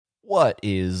What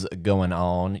is going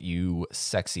on, you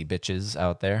sexy bitches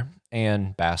out there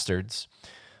and bastards?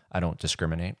 I don't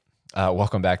discriminate.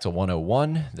 Welcome back to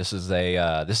 101. This is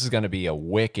going to be a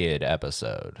wicked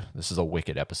episode. This is a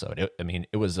wicked episode.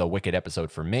 It was a wicked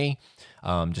episode for me,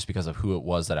 just because of who it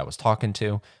was that I was talking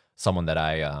to. Someone that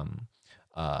I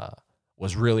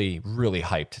was really, really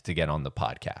hyped to get on the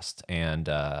podcast. And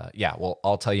well,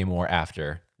 I'll tell you more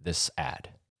after this ad.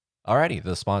 Alrighty,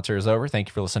 the sponsor is over. Thank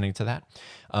you for listening to that.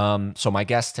 So my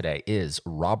guest today is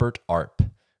Robert Arp,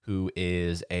 who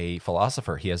is a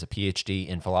philosopher. He has a PhD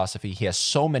in philosophy. He has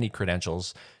so many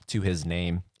credentials to his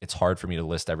name. It's hard for me to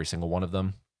list every single one of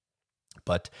them.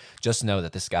 But just know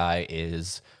that this guy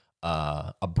is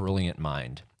a brilliant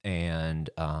mind.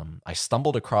 And I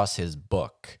stumbled across his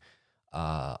book,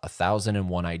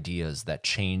 1001 Ideas That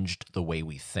Changed the Way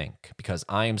We Think, because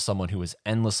I am someone who is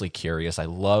endlessly curious. I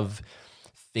love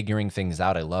figuring things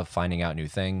out. I love finding out new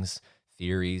things,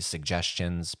 theories,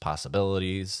 suggestions,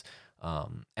 possibilities,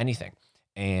 anything.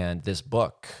 And this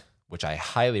book, which I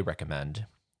highly recommend,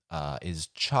 is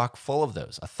chock full of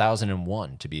those,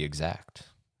 1001 to be exact.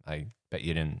 I bet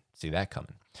you didn't see that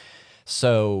coming.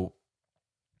 So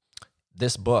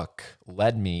this book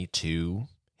led me to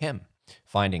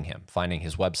finding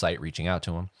his website, reaching out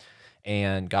to him,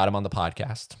 and got him on the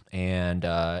podcast. And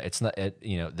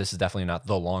this is definitely not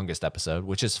the longest episode,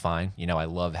 which is fine. I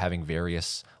love having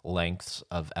various lengths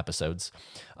of episodes.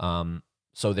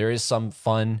 So there is some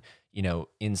fun,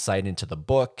 insight into the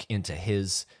book, into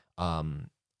his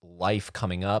life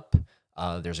coming up.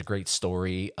 There's a great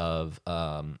story of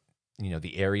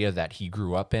the area that he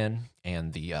grew up in,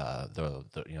 and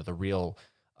the real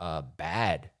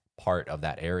bad part of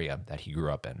that area that he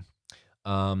grew up in.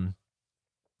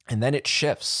 And then it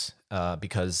shifts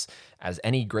because, as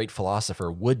any great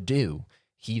philosopher would do,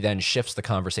 he then shifts the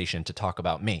conversation to talk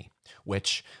about me,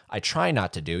 which I try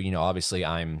not to do. Obviously,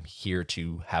 I'm here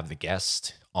to have the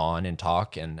guest on and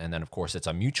talk, and then, of course, it's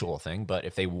a mutual thing. But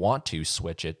if they want to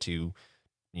switch it to,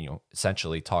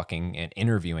 essentially talking and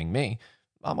interviewing me,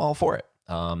 I'm all for it.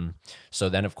 So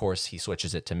then, of course, he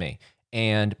switches it to me.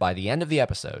 And by the end of the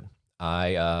episode,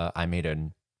 I made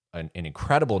an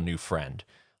incredible new friend.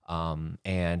 I'm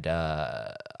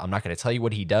not going to tell you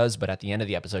what he does, but at the end of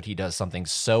the episode, he does something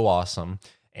so awesome,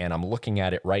 and I'm looking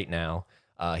at it right now.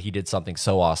 He did something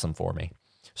so awesome for me.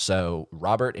 So,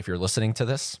 Robert, if you're listening to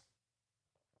this,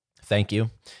 thank you.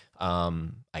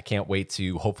 I can't wait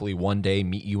to hopefully one day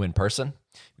meet you in person.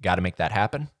 We got to make that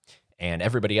happen. And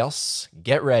everybody else,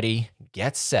 get ready,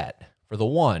 get set for the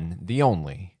one, the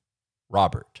only,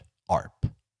 Robert Arp.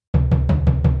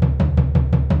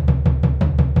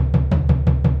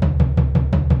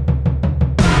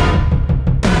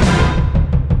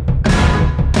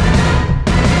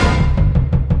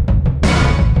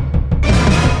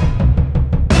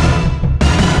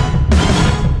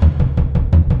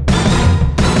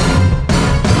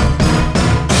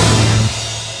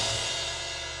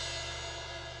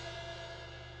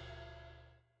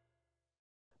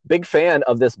 Big fan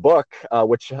of this book,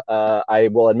 which I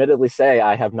will admittedly say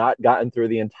I have not gotten through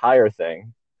the entire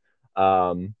thing.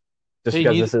 Neither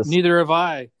have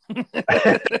I.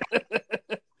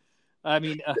 I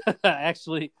mean,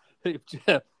 actually,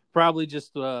 probably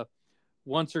just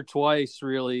once or twice,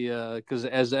 really, because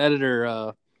as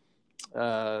editor,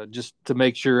 just to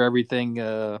make sure everything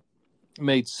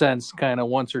made sense, kind of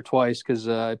once or twice, because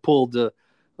I pulled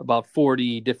about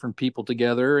 40 different people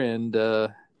together and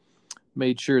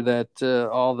made sure that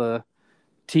all the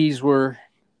T's were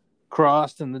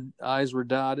crossed and the I's were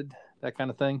dotted, that kind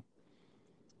of thing.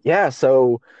 Yeah,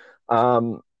 so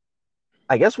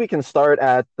I guess we can start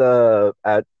at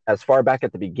as far back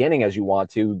at the beginning as you want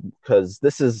to, because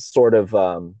this is sort of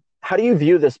how do you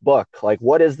view this book? Like,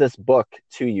 what is this book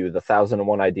to you? The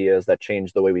 1001 Ideas That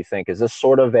Change the Way We Think. Is this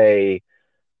sort of a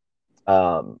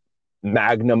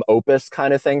magnum opus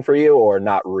kind of thing for you, or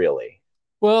not really?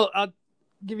 Well, I'll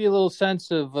give you a little sense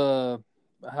of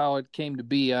how it came to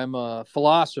be. I'm a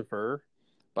philosopher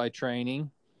by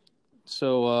training,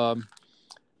 so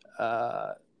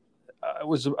I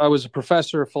was a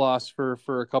professor of philosophy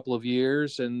for a couple of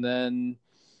years, and then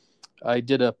I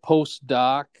did a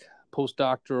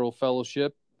postdoctoral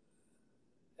fellowship,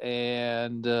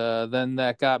 and then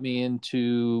that got me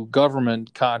into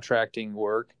government contracting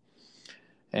work,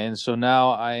 and so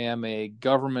now I am a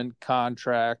government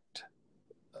contract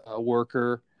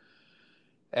worker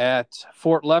at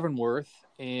Fort Leavenworth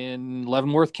in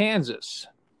Leavenworth, Kansas.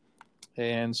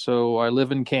 And so I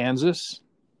live in Kansas,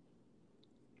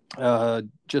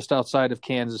 just outside of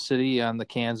Kansas City on the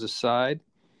Kansas side.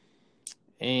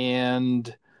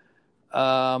 And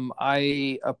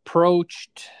I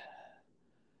approached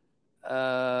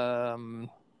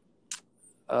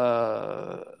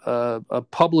a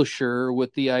publisher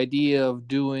with the idea of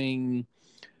doing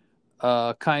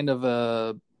kind of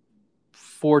a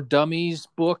For Dummies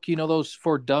book. You know, those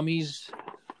For Dummies,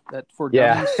 that For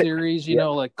Dummies series, you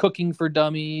know, like Cooking for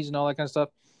Dummies and all that kind of stuff.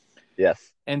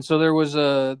 Yes. And so there was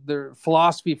their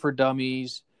Philosophy for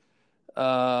Dummies,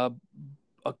 a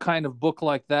kind of book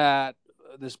like that.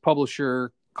 This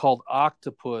publisher called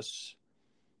Octopus,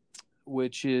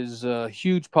 which is a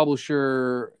huge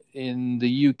publisher in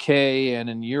the UK and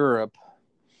in Europe.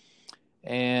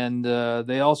 And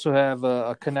they also have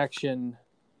a connection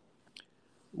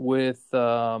with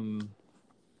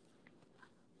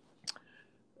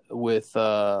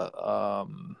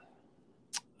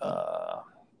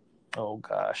oh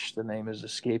gosh, the name is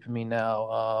escaping me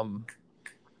now.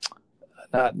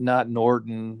 Not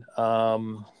Norton.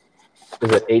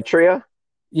 Is it Atria?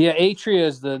 Yeah, Atria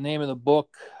is the name of the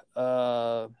book.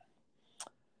 Yeah,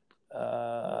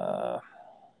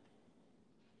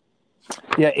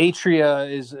 Atria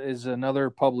is another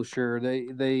publisher.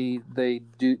 They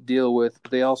do deal with.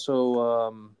 They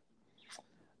also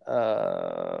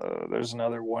there's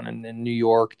another one in New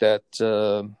York that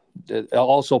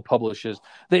also publishes.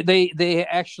 They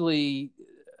actually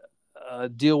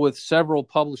deal with several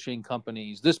publishing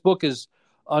companies. This book is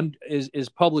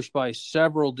published by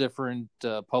several different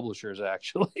publishers,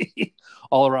 actually,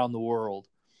 all around the world,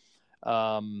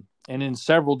 and in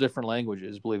several different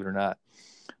languages, believe it or not.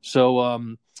 So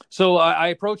I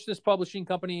approached this publishing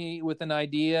company with an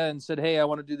idea and said, "Hey, I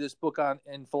want to do this book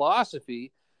in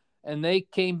philosophy," and they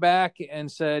came back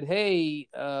and said, "Hey,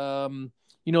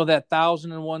 you know that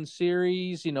 1001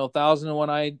 series,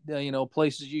 1001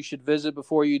 places you should visit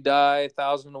before you die,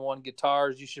 1001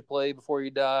 guitars you should play before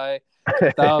you die,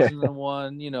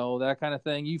 1001, that kind of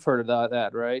thing. You've heard of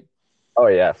that, right?" Oh,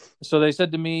 yes. So they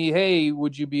said to me, "Hey,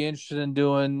 would you be interested in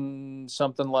doing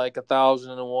something like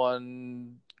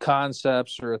 1001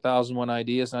 concepts or 1001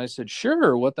 ideas?" And I said,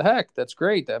 "Sure. What the heck? That's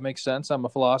great. That makes sense. I'm a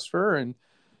philosopher, and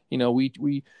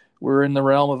we're in the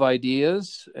realm of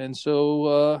ideas." And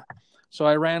so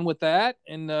I ran with that,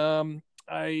 and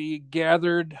I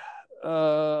gathered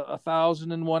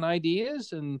 1001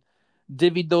 ideas and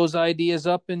divvied those ideas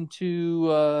up into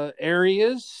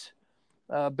areas.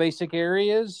 Basic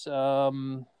areas,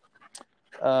 the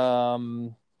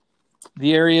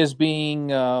areas being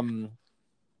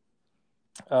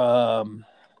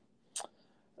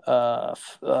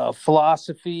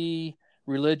philosophy,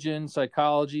 religion,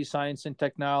 psychology, science and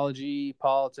technology,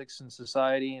 politics and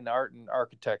society, and art and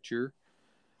architecture.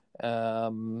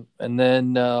 And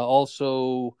then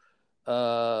also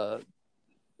divvied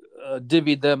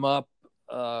them up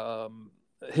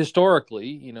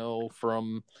historically,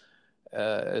 from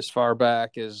as far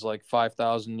back as like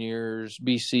 5,000 years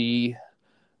BC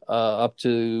up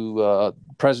to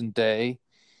present day,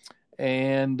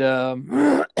 and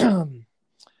and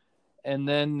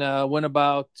then went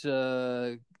about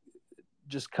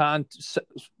just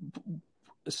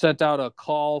sent out a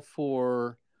call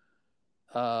for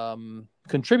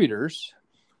contributors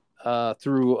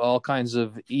through all kinds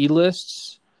of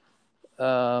e-lists.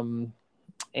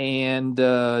 And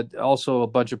also a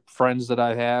bunch of friends that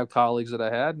I have, colleagues that I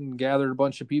had, and gathered a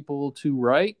bunch of people to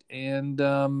write, and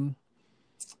then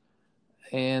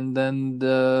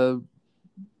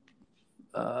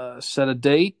set a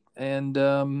date and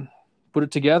put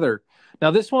it together.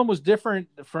 Now, this one was different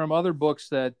from other books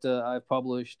that I've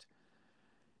published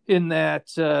in that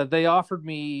they offered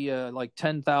me like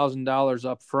 $10,000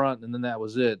 up front, and then that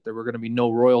was it. There were going to be no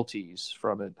royalties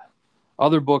from it.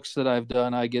 Other books that I've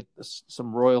done, I get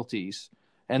some royalties,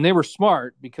 and they were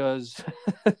smart because,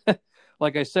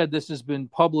 like I said, this has been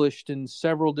published in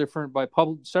several different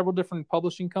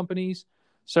publishing companies,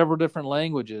 several different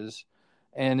languages,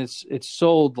 and it's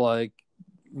sold like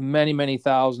many, many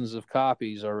thousands of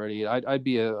copies already. I'd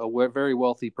be a very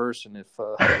wealthy person if,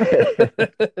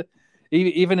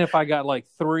 even if I got like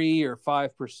 3 or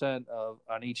 5%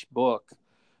 on each book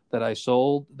that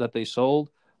they sold.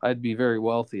 I'd be very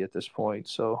wealthy at this point.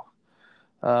 So,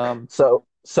 yeah.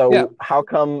 How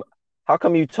come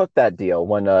you took that deal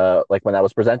when that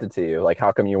was presented to you? Like,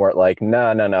 how come you weren't like,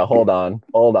 no, hold on.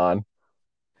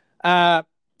 I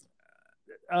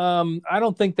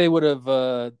don't think they would have.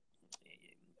 I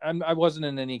wasn't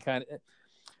in any kind of,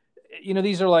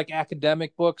 these are like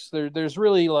academic books. There's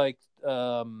really like,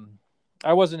 I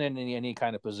wasn't in any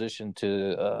kind of position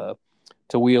to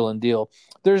wheel and deal.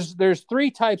 There's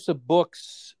 3 types of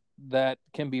books that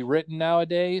can be written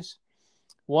nowadays.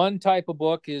 One type of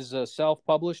book is a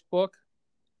self-published book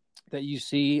that you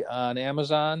see on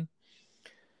Amazon.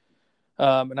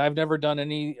 And I've never done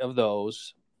any of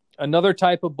those. Another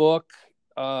type of book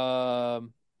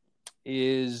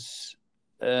is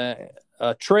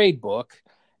a trade book,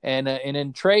 and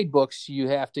in trade books you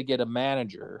have to get a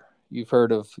manager. You've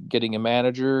heard of getting a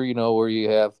manager, where you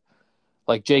have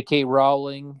like J.K.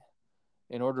 Rowling.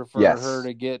 In order for Yes. her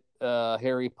to get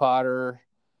Harry Potter,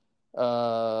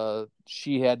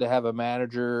 she had to have a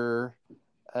manager,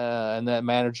 and that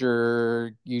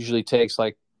manager usually takes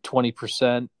like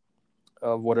 20%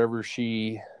 of whatever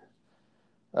she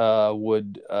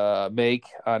would make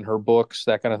on her books,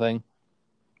 that kind of thing.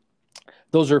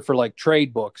 Those are for like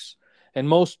trade books, and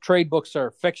most trade books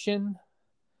are fiction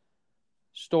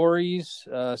stories.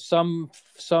 Some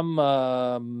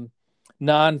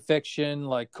nonfiction,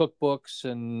 like cookbooks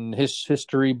and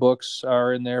history books,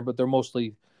 are in there, but they're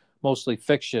mostly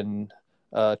fiction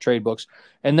trade books.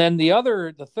 And then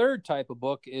the third type of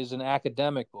book is an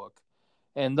academic book,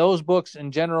 and those books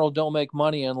in general don't make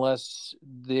money unless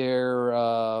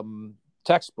they're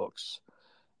textbooks,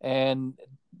 and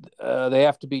they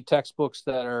have to be textbooks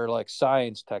that are like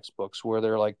science textbooks, where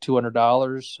they're like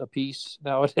 $200 a piece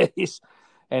nowadays.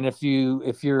 And if you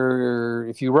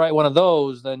write one of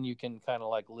those, then you can kind of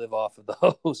like live off of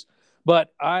those.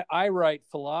 But I write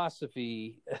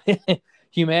philosophy.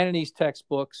 Humanities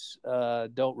textbooks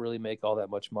don't really make all that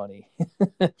much money.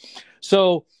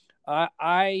 So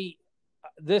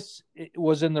this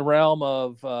was in the realm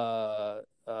of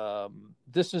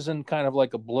this is in kind of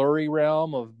like a blurry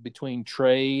realm of between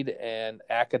trade and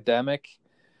academic,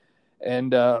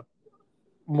 and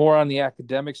more on the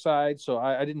academic side. So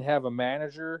I didn't have a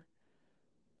manager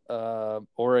or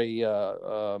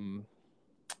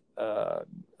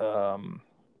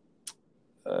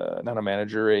not a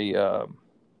manager,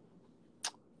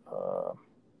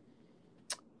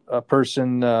 a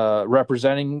person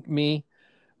representing me,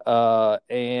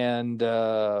 and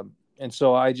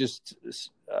so I just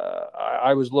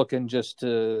I was looking just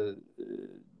to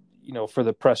for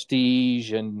the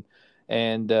prestige and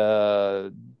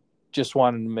just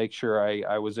wanted to make sure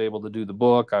I was able to do the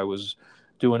book. I was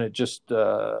doing it just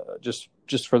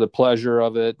for the pleasure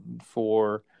of it,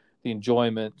 for the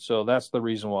enjoyment. So that's the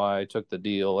reason why I took the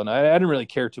deal, and I didn't really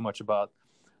care too much about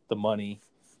the money.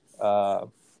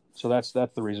 So that's the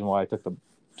reason why I took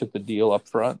the deal up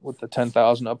front with the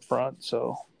 $10,000 up front.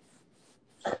 So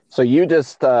you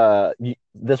just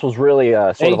this was really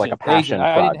sort agent, of like a passion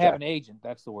project. I didn't have an agent.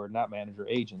 That's the word, not manager.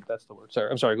 Agent. That's the word. Sorry,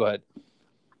 I'm sorry. Go ahead.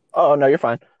 Oh no, you're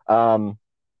fine.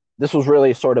 This was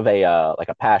really sort of a like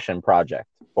a passion project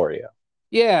for you.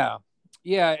 Yeah.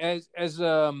 As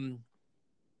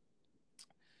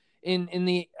in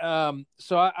the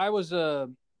so I was a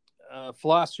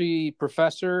philosophy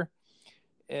professor.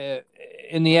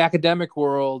 In the academic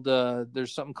world,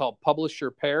 there's something called publish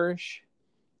or perish.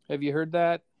 Have you heard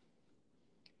that?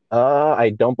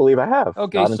 I don't believe I have.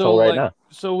 Okay, Not so until right now.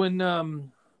 So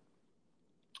when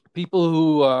people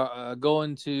who go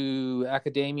into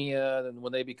academia, and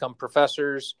when they become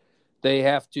professors, they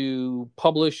have to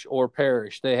publish or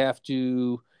perish. They have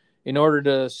to, in order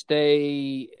to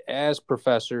stay as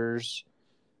professors,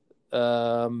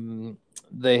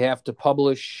 they have to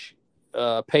publish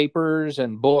papers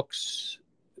and books,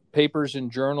 papers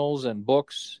and journals and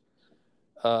books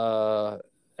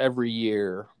every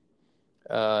year,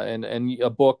 and a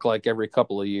book like every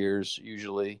couple of years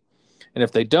usually. And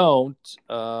if they don't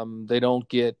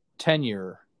get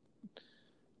tenure,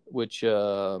 which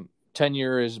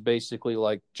tenure is basically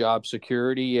like job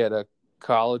security at a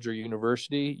college or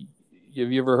university.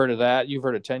 Have you ever heard of that? You've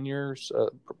heard of tenure,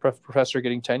 professor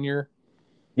getting tenure?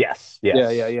 Yes.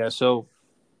 Yeah. So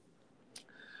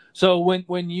when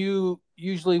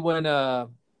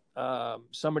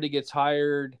somebody gets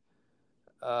hired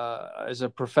as a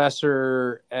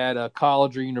professor at a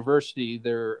college or university,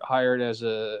 they're hired as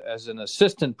an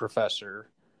assistant professor.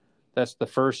 That's the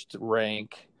first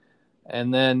rank.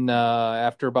 And then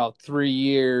after about 3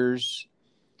 years,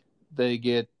 they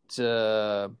get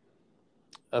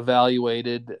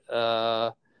evaluated.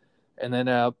 And then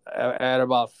at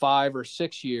about 5 or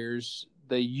 6 years,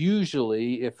 they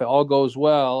usually, if all goes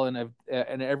well, and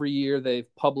every year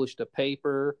they've published a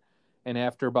paper, and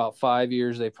after about 5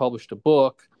 years they've published a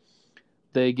book,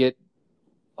 they get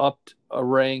upped a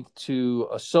rank to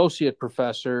associate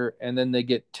professor, and then they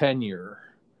get tenure.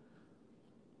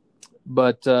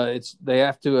 But they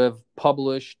have to have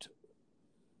published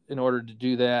in order to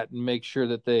do that, and make sure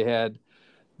that they had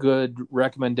good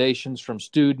recommendations from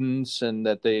students, and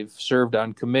that they've served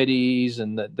on committees,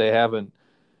 and that they haven't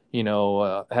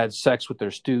had sex with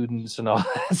their students and all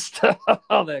that stuff,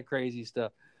 all that crazy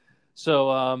stuff.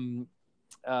 So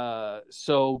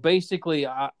so basically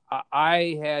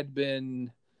I had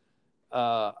been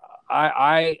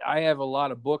I have a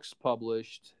lot of books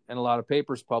published and a lot of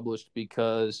papers published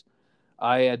because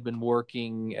I had been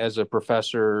working as a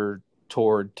professor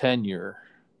toward tenure.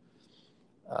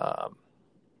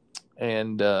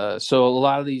 And so a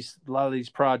lot of these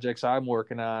projects I'm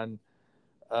working on,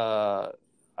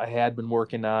 I had been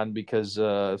working on because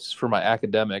it's for my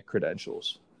academic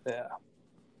credentials. Yeah.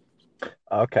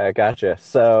 Okay, gotcha.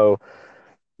 So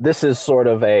this is sort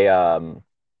of a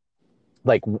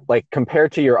like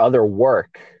compared to your other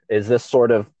work, is this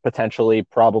sort of potentially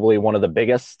probably one of the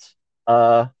biggest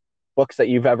books that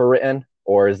you've ever written,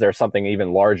 or is there something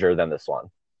even larger than this one?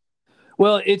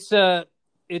 Well, it's one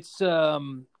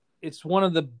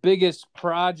of the biggest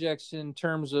projects in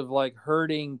terms of like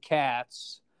herding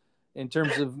cats, in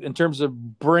terms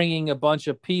of bringing a bunch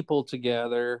of people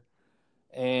together,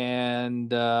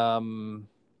 and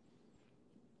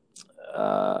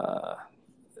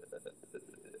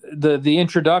the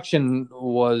introduction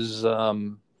was I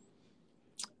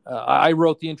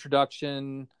wrote the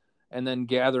introduction and then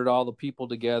gathered all the people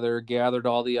together, gathered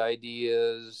all the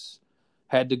ideas,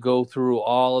 had to go through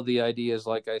all of the ideas,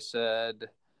 like I said.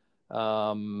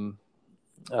 It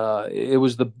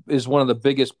is one of the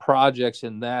biggest projects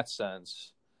in that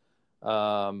sense.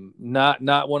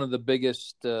 Not one of the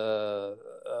biggest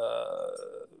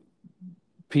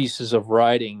pieces of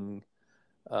writing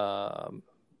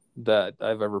that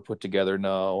I've ever put together.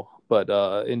 No, but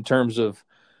in terms of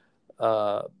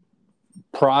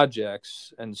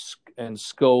projects and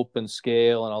scope and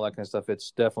scale and all that kind of stuff,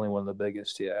 it's definitely one of the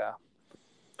biggest. Yeah,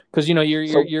 because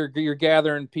you're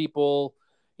gathering people.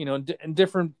 And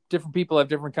different people have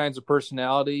different kinds of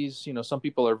personalities. Some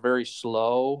people are very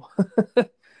slow,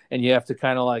 and you have to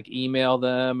kind of like email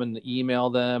them, and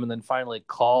then finally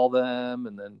call them,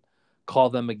 and then call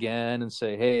them again and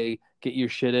say, "Hey, get your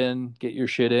shit in, get your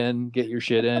shit in, get your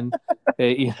shit in."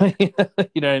 Hey, you know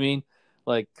what I mean?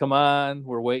 Like, come on,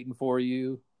 we're waiting for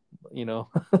you.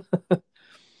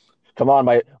 Come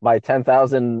on, my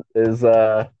 10,000 is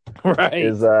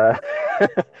Right.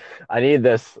 I need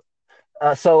this.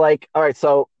 So like, all right,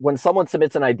 so when someone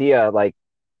submits an idea, like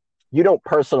you don't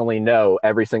personally know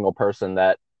every single person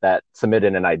that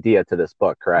submitted an idea to this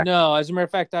book, correct? No, as a matter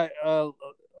of fact, I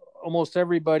almost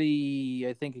everybody,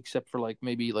 I think, except for like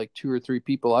maybe like 2 or 3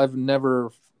 people, I've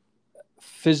never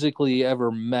physically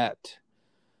ever met.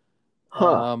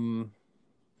 Huh.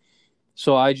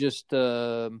 So I just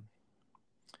because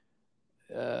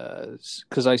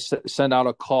I sent out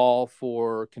a call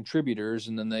for contributors,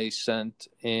 and then they sent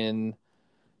in,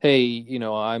 "Hey,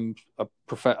 I'm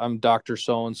I'm Dr.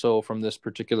 So and so from this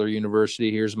particular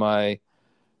university. Here's my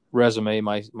resume,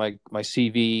 my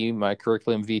CV, my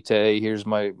curriculum vitae. Here's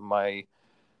my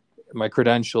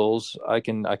credentials. I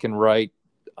can write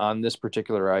on this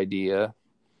particular idea."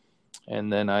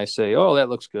 And then I say, "Oh, that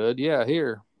looks good. Yeah,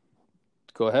 here,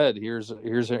 go ahead. Here's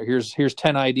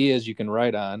 10 ideas you can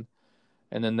write on."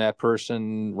 And then that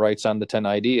person writes on the 10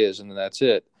 ideas, and then that's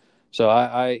it. So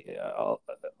I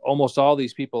almost all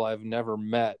these people I've never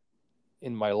met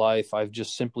in my life. I've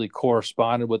just simply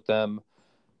corresponded with them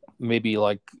maybe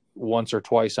like once or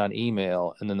twice on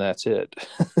email, and then that's it.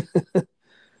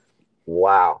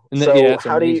 Wow. And So yeah, it's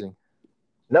how do you? amazing.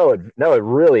 No, it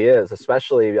really is,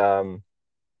 especially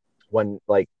when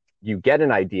like you get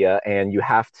an idea and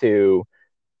do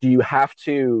you have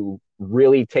to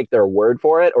really take their word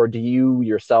for it, or do you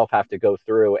yourself have to go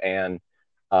through and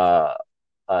uh,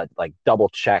 like double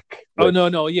check Oh, with?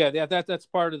 no, yeah, that's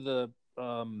part of the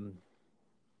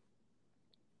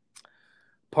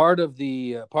part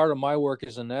of my work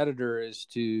as an editor is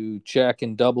to check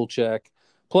and double check.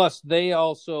 Plus, they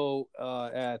also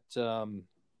at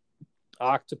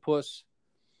Octopus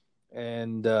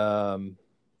and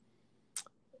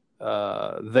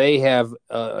they have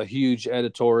a huge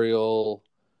editorial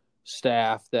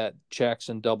staff that checks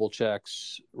and double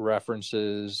checks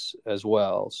references as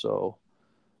well. So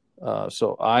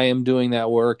I am doing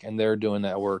that work, and they're doing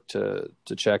that work to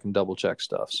check and double check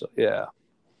stuff. So yeah.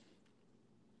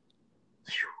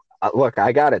 Look,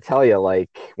 I gotta tell you,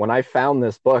 like when I found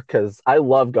this book, because I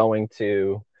love going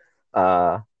to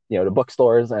uh, to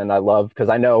bookstores, and I love because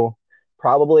I know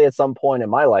probably at some point in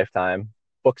my lifetime,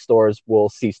 bookstores will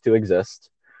cease to exist.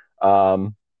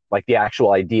 Like the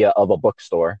actual idea of a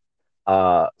bookstore.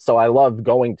 So I loved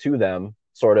going to them,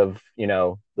 sort of,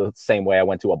 the same way I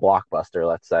went to a Blockbuster,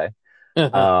 let's say.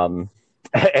 Um,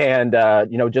 and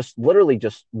just literally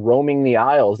just roaming the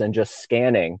aisles and just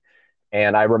scanning.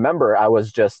 And I remember I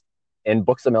was just in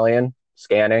Books a Million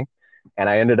scanning, and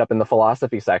I ended up in the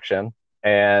philosophy section,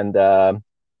 and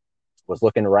was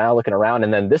looking around,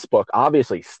 and then this book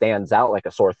obviously stands out like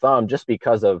a sore thumb just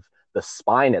because of the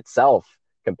spine itself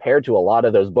compared to a lot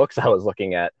of those books I was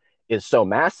looking at, is so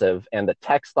massive, and the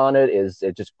text on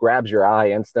it just grabs your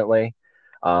eye instantly,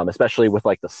 especially with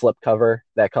like the slipcover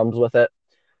that comes with it.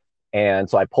 And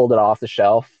so I pulled it off the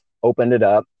shelf, opened it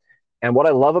up, and what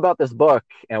I love about this book,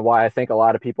 and why I think a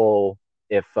lot of people,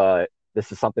 if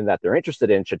this is something that they're interested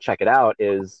in, should check it out,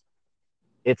 is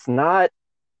it's not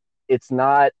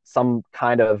some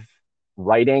kind of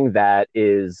writing that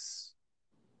is,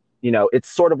 it's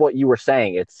sort of what you were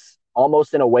saying. It's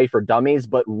almost in a way for dummies,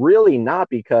 but really not,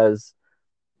 because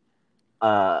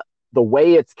the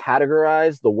way it's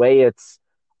categorized, the way it's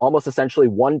almost essentially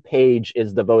one page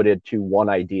is devoted to one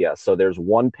idea. So there's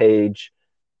one page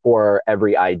for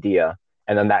every idea,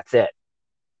 and then that's it.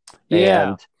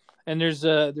 Yeah. And there's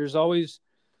always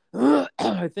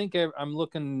I think I'm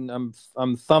looking, I'm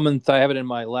thumbing, I have it in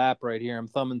my lap right here. I'm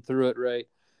thumbing through it, right?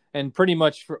 And pretty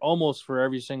much for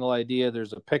every single idea,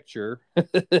 there's a picture, a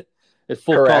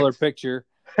full Correct. color picture,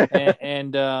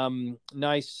 and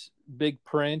nice big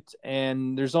print.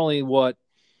 And there's only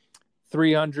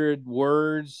 300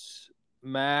 words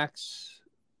max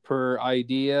per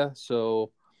idea.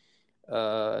 So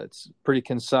it's pretty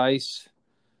concise.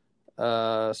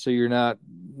 So you're not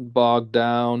bogged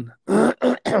down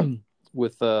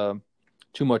with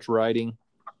too much writing.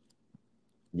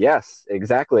 Yes,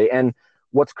 exactly. And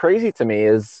what's crazy to me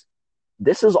is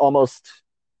this is almost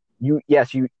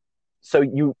so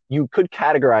you could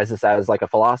categorize this as like a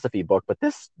philosophy book, but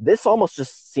this almost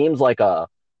just seems like a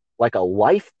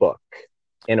life book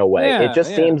in a way. Yeah, it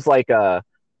just seems like a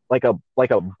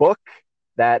book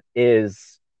that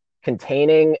is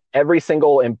containing every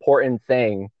single important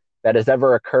thing that has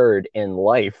ever occurred in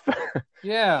life.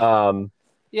 Yeah.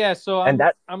 Yeah, so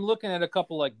I'm looking at a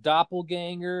couple like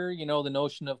doppelganger, the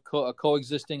notion of a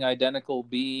coexisting identical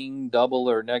being, double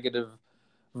or negative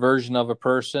version of a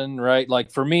person, right? Like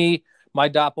for me, my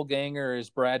doppelganger is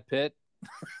Brad Pitt.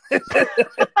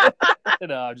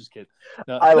 No, I'm just kidding.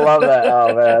 No. I love that.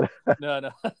 Oh man.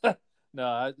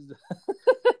 No.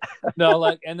 No,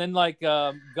 like, and then like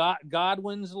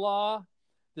Godwin's law.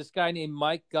 This guy named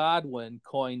Mike Godwin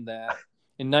coined that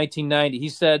in 1990. He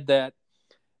said that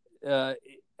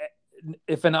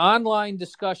if an online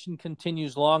discussion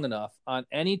continues long enough on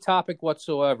any topic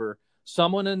whatsoever,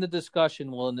 someone in the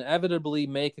discussion will inevitably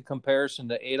make a comparison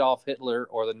to Adolf Hitler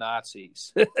or the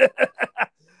Nazis.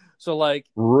 So like,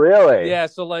 really? Yeah.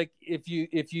 So like, if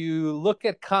you look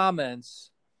at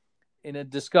comments in a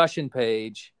discussion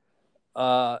page,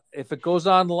 if it goes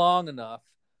on long enough,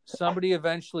 somebody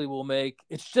eventually will make,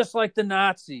 it's just like the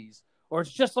Nazis or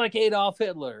it's just like Adolf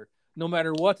Hitler, no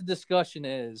matter what the discussion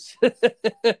is.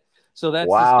 So that's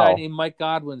This guy named Mike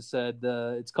Godwin said,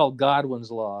 it's called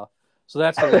Godwin's law. So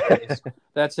that's hilarious.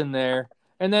 That's in there.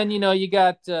 And then, you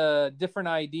got different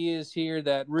ideas here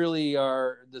that really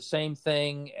are the same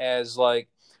thing as like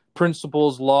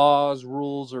principles, laws,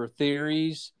 rules, or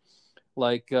theories.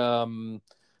 Like the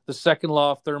second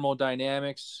law of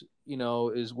thermodynamics,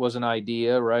 was an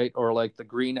idea, right? Or like the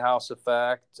greenhouse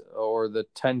effect or the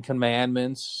 10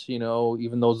 Commandments,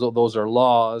 even though those are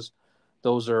laws,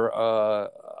 those are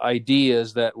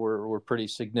ideas that were pretty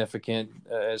significant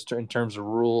in terms of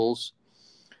rules.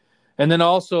 And then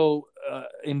also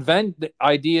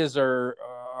ideas are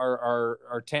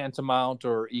tantamount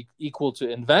or equal to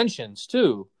inventions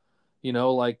too,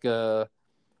 like the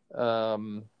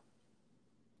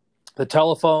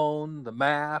telephone, the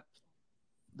map,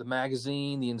 the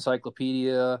magazine, the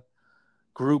encyclopedia,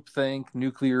 groupthink,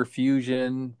 nuclear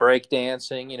fusion,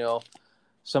 breakdancing,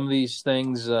 some of these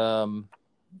things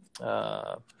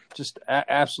just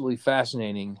absolutely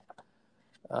fascinating.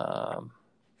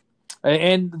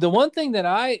 And the one thing that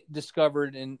I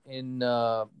discovered in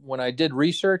when I did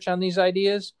research on these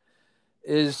ideas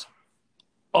is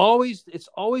it's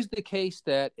always the case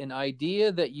that an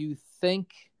idea that you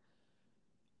think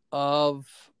of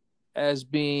as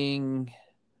being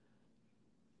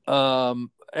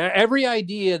every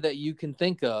idea that you can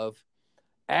think of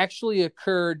actually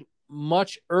occurred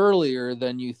much earlier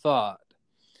than you thought.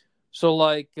 So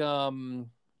like I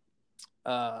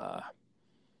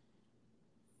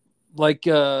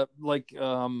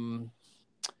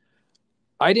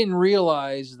didn't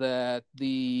realize that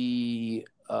the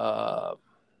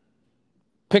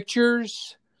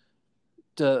pictures,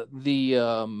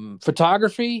 the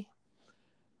photography,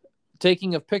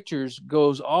 taking of pictures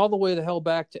goes all the way the hell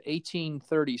back to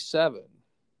 1837.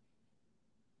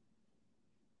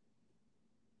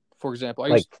 For example,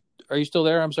 are you still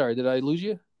there? I'm sorry, did I lose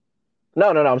you? No,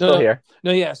 I'm still here.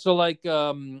 No, yeah. So like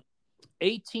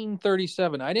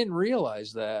 1837, I didn't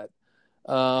realize that.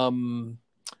 And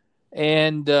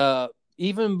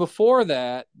even before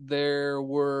that, there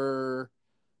were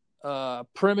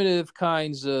primitive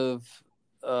kinds of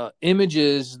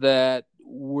images that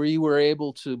we were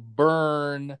able to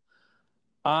burn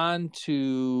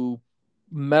onto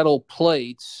metal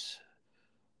plates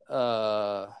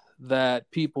that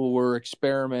people were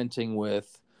experimenting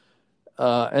with.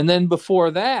 And then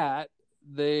before that,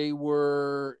 they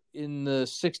were in the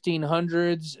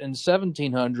 1600s and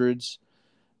 1700s.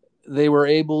 They were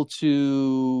able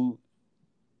to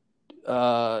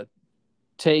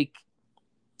take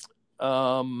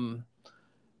with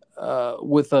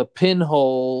a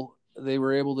pinhole. They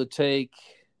were able to take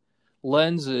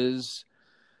lenses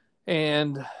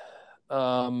and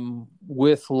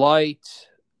with light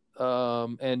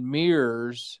and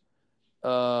mirrors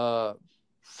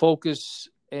focus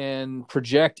and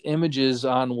project images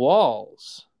on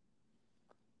walls.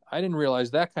 I didn't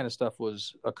realize that kind of stuff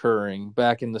was occurring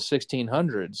back in the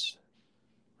 1600s,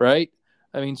 right?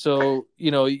 I mean, so,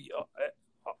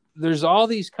 there's all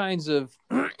these kinds of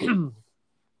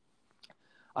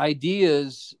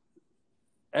ideas.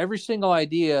 Every single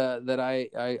idea that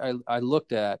I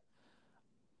looked at,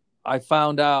 I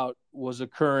found out was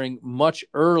occurring much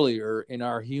earlier in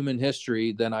our human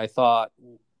history than I thought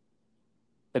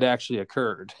it actually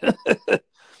occurred.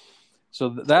 So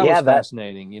that was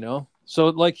fascinating, So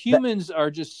like humans are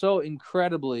just so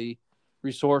incredibly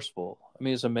resourceful. I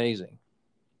mean, it's amazing.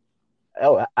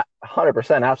 Oh,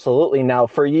 100%, absolutely. Now,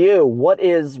 for you, what's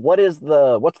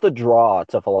the draw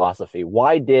to philosophy?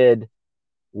 Why did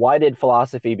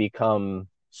philosophy become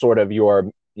sort of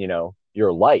your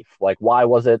life? Like, why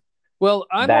was it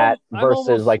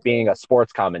versus like being a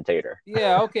sports commentator?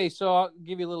 Yeah, okay. So I'll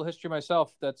give you a little history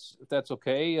myself. If that's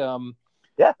okay.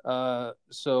 Yeah.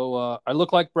 So I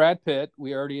look like Brad Pitt.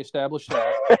 We already established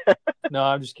that. No,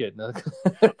 I'm just kidding.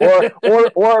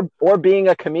 or being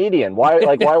a comedian. Why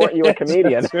weren't you a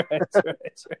comedian?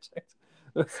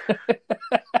 That's right.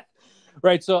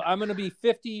 Right. So I'm going to be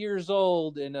 50 years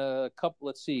old in a couple.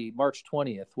 Let's see, March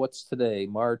 20th. What's today?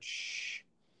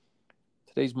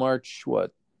 Today's March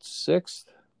what? 6th.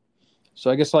 So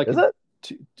I guess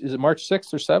is it March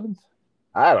 6th or 7th?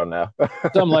 I don't know.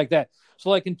 Something like that. So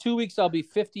like in 2 weeks, I'll be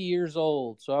 50 years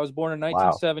old. So I was born in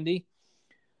 1970.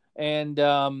 Wow. And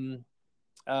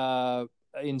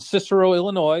in Cicero,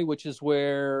 Illinois, which is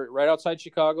right outside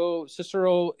Chicago.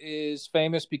 Cicero is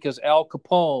famous because Al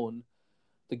Capone,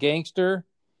 the gangster,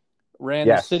 ran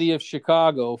the city of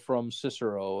Chicago from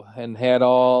Cicero and had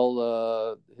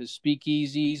all his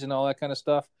speakeasies and all that kind of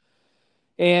stuff.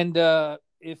 And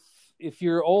if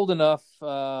you're old enough,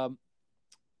 Geraldo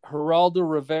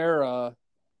Rivera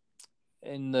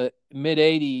in the mid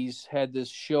 80s had this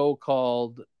show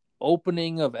called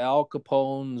Opening of Al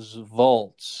Capone's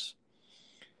Vaults.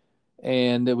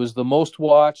 And it was the most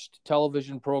watched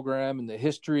television program in the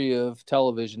history of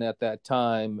television at that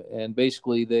time. And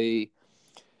basically they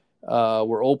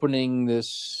were opening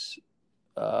this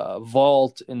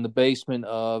vault in the basement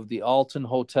of the Alton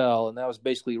Hotel. And that was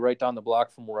basically right down the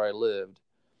block from where I lived.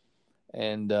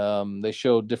 And they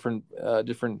showed different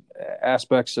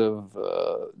aspects of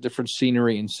different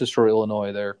scenery in Cicero,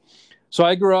 Illinois there. So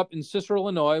I grew up in Cicero,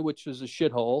 Illinois, which is a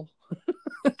shithole.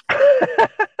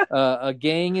 A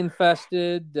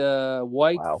gang-infested,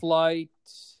 white flight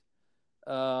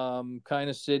kind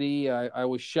of city. I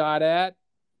was shot at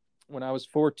when I was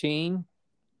 14.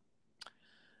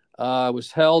 I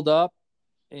was held up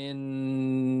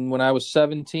when I was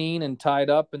 17 and tied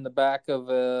up in the back of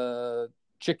a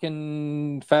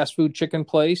fast food chicken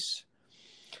place.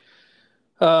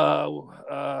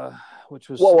 Which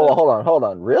was whoa, hold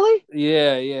on, really?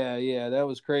 Yeah, that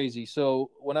was crazy.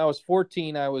 So when I was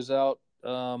 14, I was out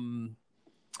in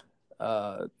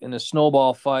a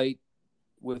snowball fight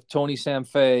with Tony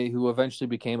Sanfé, who eventually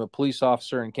became a police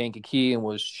officer in Kankakee and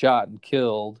was shot and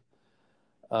killed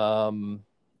back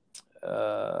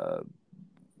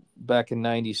in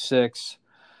 '96.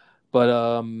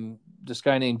 But this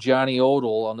guy named Johnny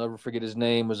Odell, I'll never forget his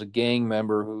name, was a gang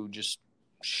member who just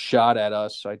shot at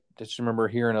us. I just remember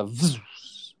hearing a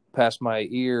past my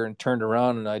ear and turned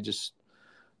around, and I just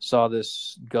saw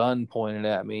this gun pointed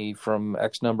at me from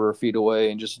X number of feet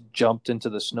away and just jumped into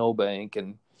the snowbank.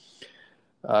 And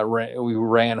we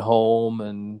ran home,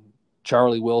 and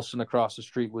Charlie Wilson across the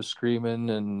street was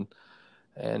screaming, and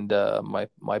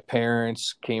my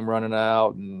parents came running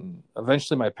out, and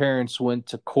eventually my parents went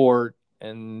to court,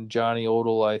 and Johnny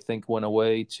Odell, I think, went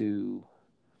away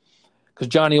because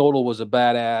Johnny Odell was a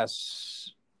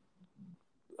badass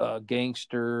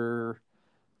gangster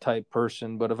type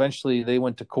person, but eventually they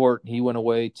went to court and he went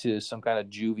away to some kind of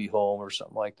juvie home or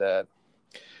something like that.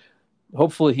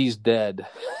 Hopefully he's dead.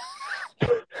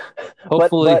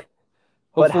 Hopefully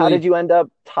But how did Hopefully. you end up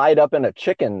tied up in a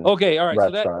chicken Okay, all right.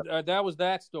 So restaurant? that was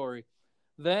that story.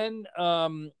 Then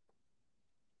so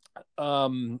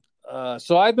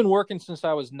I've been working since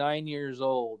I was 9 years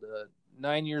old.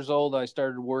 9 years old, I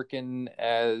started working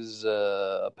as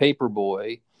a paper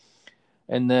boy,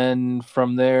 and then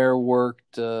from there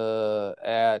worked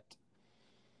at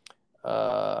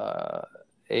a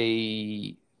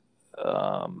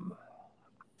um,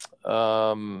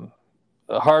 um,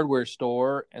 a hardware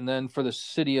store, and then for the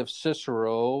city of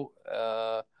Cicero,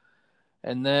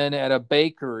 and then at a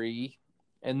bakery,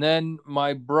 and then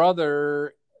my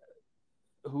brother,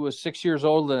 who was 6 years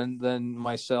older than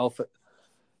myself,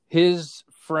 his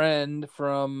friend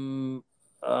from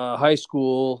high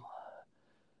school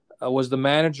was the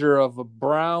manager of a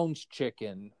Brown's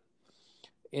Chicken.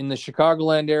 In the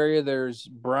Chicagoland area, there's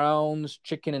Brown's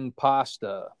Chicken and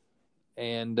Pasta.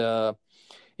 And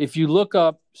if you look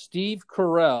up Steve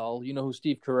Carell, you know who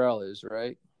Steve Carell is,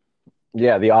 right?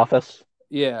 Yeah, The Office.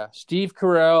 Yeah, Steve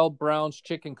Carell, Brown's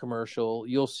Chicken commercial.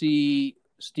 You'll see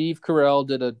Steve Carell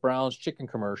did a Brown's Chicken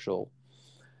commercial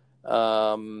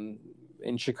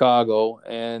in Chicago,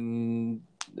 and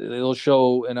it'll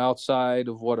show an outside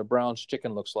of what a Brown's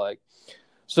Chicken looks like.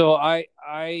 So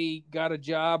I got a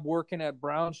job working at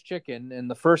Brown's Chicken, and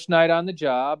the first night on the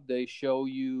job, they show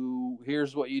you,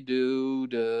 here's what you do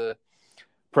to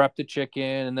prep the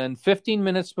chicken, and then 15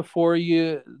 minutes before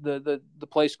the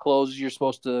place closes, you're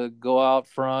supposed to go out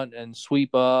front and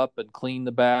sweep up and clean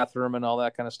the bathroom and all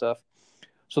that kind of stuff.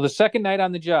 So the second night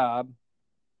on the job,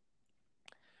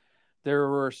 there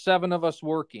were 7 of us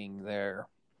working there.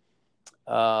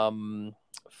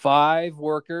 5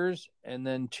 workers and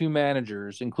then 2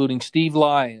 managers, including Steve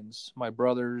Lyons, my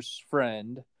brother's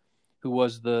friend, who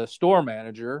was the store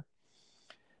manager,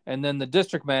 and then the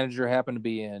district manager happened to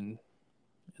be in,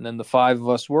 and then the 5 of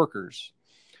us workers.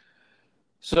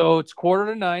 So it's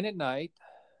 8:45 at night.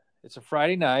 It's a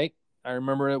Friday night. I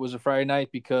remember it was a Friday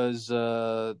night because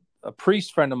a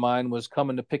priest friend of mine was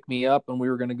coming to pick me up, and we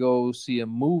were going to go see a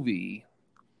movie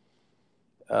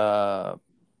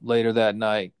later that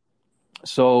night.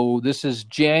 So this is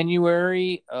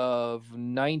January of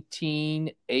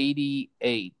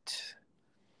 1988.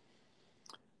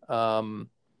 And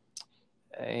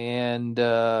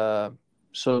so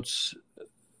it's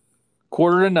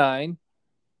 8:45.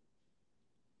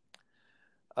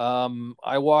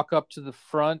 I walk up to the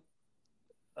front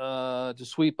to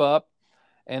sweep up,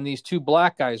 and these 2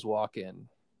 black guys walk in.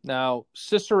 Now,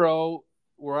 Cicero,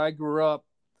 where I grew up,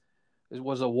 it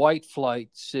was a white flight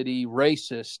city,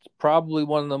 racist, probably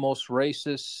one of the most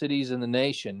racist cities in the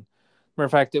nation. Matter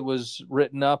of fact, it was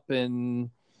written up in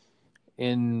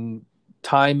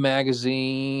Time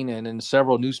magazine and in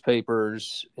several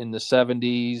newspapers in the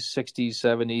 70s, 60s,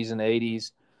 70s, and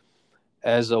 80s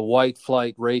as a white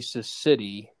flight racist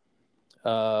city.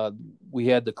 We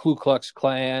had the Ku Klux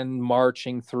Klan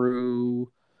marching through,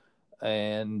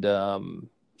 and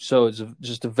so it's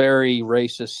just a very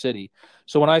racist city.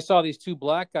 So when I saw these 2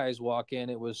 black guys walk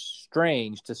in, it was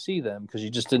strange to see them because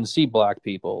you just didn't see black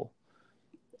people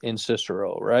in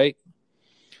Cicero, right?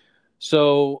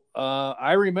 So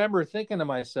I remember thinking to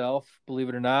myself, believe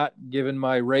it or not, given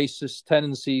my racist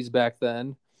tendencies back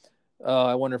then,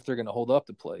 I wonder if they're going to hold up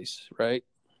the place, right?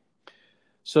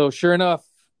 So sure enough,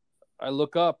 I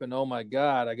look up and, oh my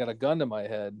God, I got a gun to my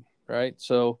head, right?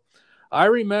 So I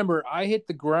remember I hit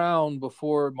the ground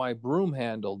before my broom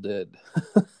handle did,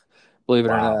 believe it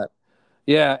or Wow. not.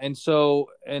 Yeah, and so,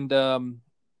 and now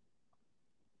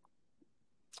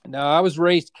I was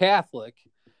raised Catholic,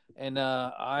 and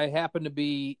I happened to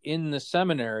be in the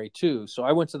seminary too. So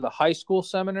I went to the high school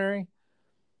seminary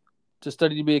to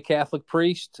study to be a Catholic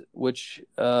priest, which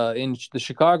in the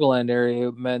Chicagoland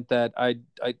area meant that I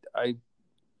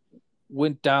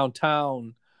went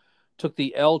downtown, took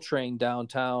the L train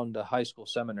downtown to high school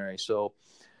seminary. So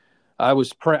I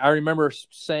remember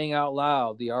saying out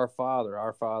loud, the Our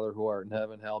Father who art in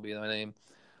heaven, hallowed be thy name.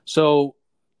 So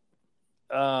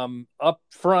up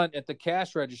front at the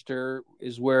cash register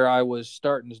is where I was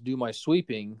starting to do my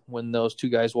sweeping when those 2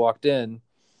 guys walked in.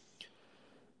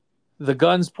 The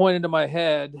guns pointed to my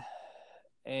head,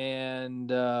 and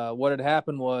what had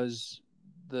happened was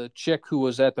the chick who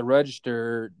was at the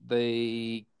register,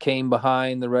 they came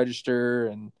behind the register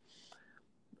and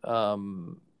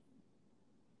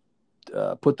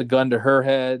put the gun to her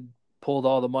head, pulled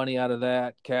all the money out of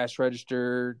that cash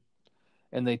register,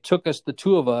 and they took us, the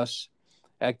 2 of us,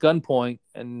 at gunpoint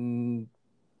and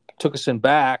took us in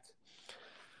back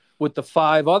with the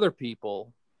 5 other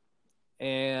people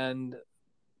and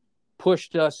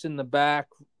pushed us in the back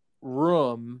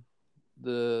room,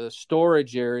 the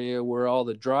storage area where all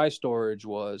the dry storage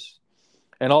was.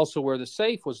 and also where the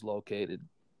safe was located.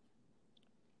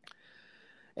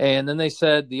 And then they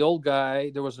said the old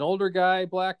guy, there was an older guy,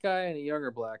 black guy, and a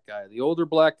younger black guy. The older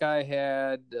black guy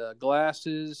had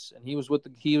glasses, and he was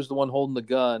the one holding the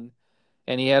gun,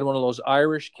 and he had one of those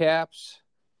Irish caps.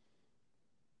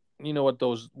 You know what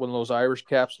one of those Irish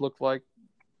caps look like?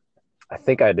 I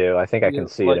think I do. I think I can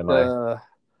see it in my.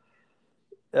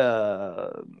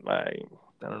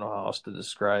 I don't know how else to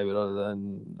describe it other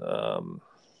than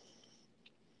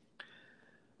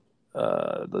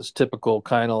those typical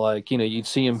kind of like, you'd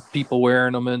see people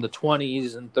wearing them in the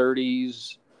 20s and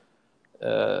 30s.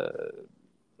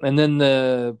 And then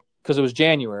because it was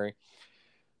January.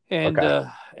 And Okay.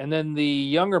 And then the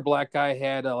younger black guy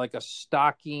had like a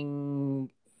stocking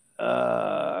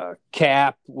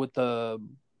cap with a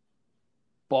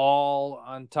ball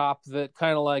on top of it,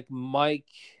 kind of like Mike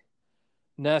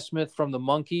Nesmith from the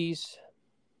Monkees.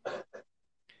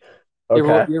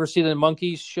 Okay. You ever see the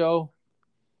Monkees show?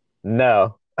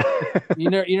 No. You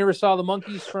never saw the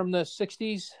Monkees from the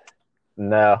 60s?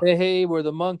 No. Hey, we're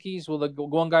the Monkees. Well, the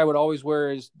one guy would always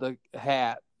wear the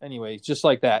hat. Anyway, just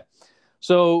like that.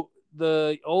 So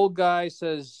the old guy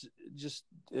says, just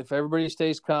if everybody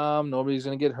stays calm, nobody's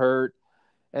going to get hurt.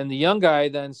 And the young guy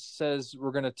then says,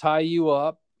 we're going to tie you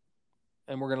up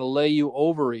and we're going to lay you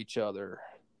over each other.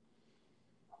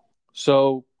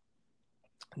 So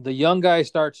the young guy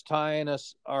starts tying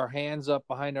our hands up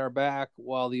behind our back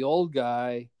while the old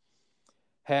guy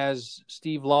has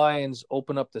Steve Lyons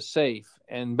open up the safe.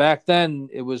 And back then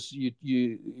it was it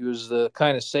was the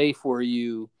kind of safe where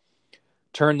you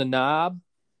turn the knob,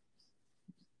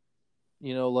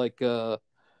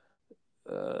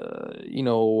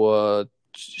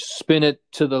 spin it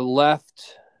to the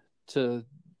left to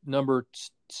number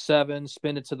 7,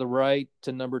 spin it to the right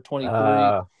to number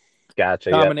 23.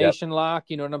 Gotcha. Combination lock,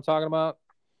 you know what I'm talking about?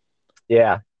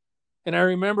 Yeah. And I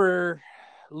remember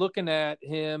looking at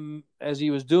him as he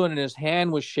was doing it, his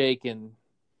hand was shaking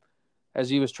as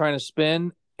he was trying to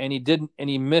spin, and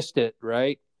he missed it,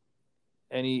 right?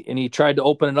 And he tried to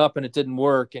open it up and it didn't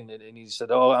work, and he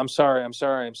said, "Oh, I'm sorry," and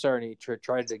he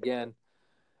tried it again.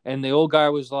 And the old guy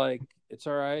was like, "It's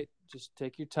all right, just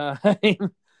take your time."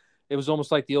 It was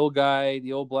almost like the old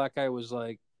black guy was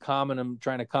like calming him,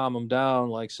 trying to calm him down,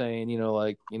 like saying, it's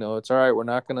all right, we're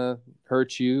not gonna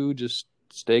hurt you, just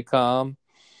stay calm.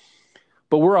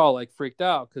 But we're all like freaked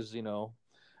out because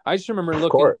I just remember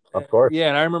looking. Of course. Yeah,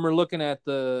 and I remember looking at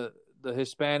the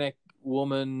Hispanic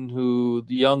woman,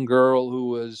 the young girl who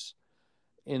was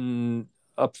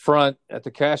up front at the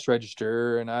cash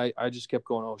register, and I just kept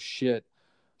going, oh shit,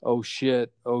 and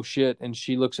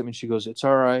she looks at me and she goes, "It's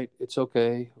all right, it's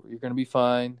okay, you're gonna be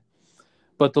fine."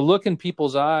 But the look in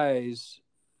people's eyes,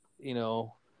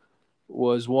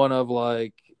 was one of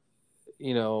like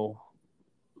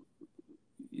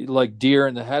deer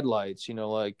in the headlights,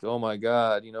 like, oh my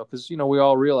God, because, we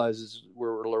all realize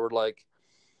we're like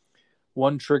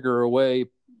one trigger away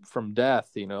from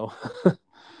death,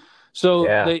 So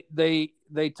Yeah.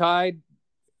 they tied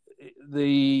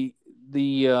the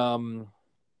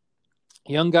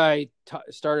young guy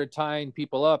started tying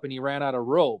people up, and he ran out of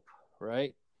rope,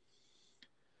 right?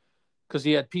 Because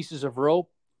he had pieces of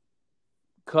rope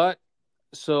cut.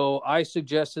 So I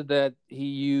suggested that he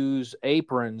use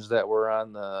aprons that were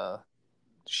on the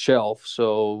shelf.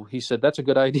 So he said, that's a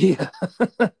good idea.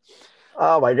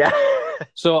 Oh my God.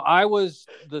 So I was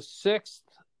the 6th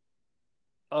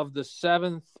of the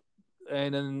 7th,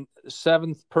 and then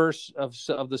 7th person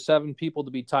of the 7 people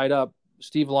to be tied up.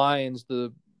 Steve Lyons,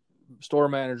 the store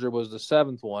manager, was the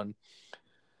 7th one.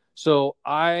 So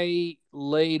I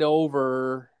laid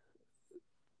over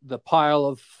the pile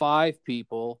of 5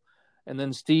 people, and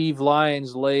then Steve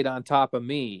Lyons laid on top of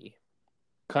me,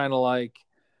 kind of like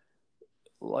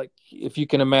if you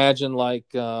can imagine, like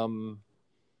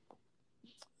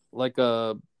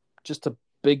just a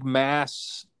big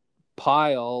mass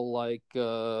pile, like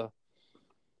a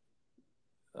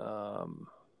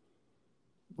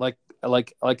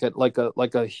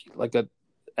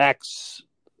X.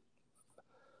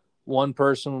 One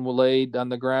person laid on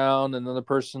the ground, and another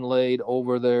person laid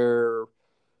over their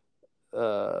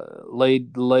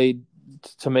laid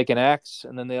to make an X,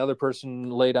 and then the other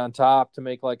person laid on top to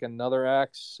make like another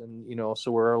X, and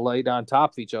so we're laid on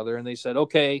top of each other. And they said,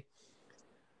 "Okay,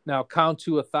 now count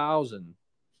to 1,000."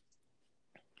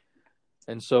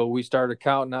 And so we started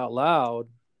counting out loud,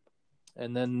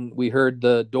 and then we heard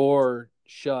the door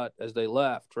shut as they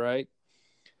left, right?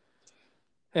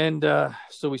 And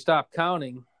so we stopped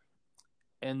counting,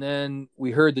 and then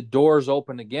we heard the doors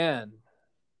open again,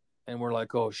 and we're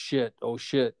like, oh shit.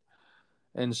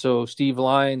 And so Steve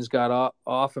Lyons got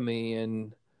off of me,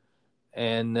 and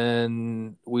And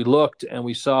then we looked and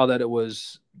we saw that it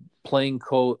was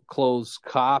plainclothes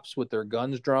cops with their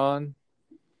guns drawn.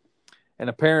 And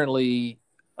apparently,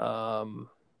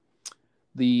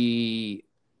 the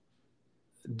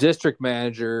district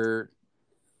manager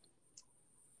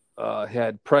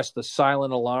had pressed the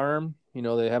silent alarm. You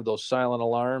know, they have those silent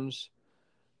alarms.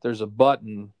 There's a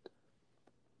button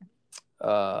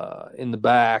in the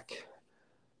back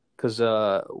because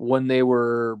when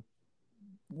the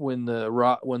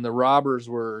robbers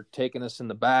were taking us in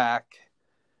the back,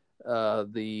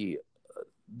 the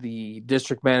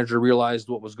district manager realized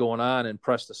what was going on and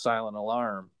pressed the silent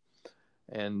alarm,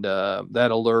 and that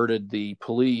alerted the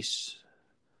police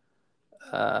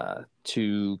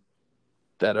to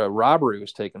that a robbery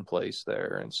was taking place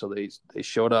there, and so they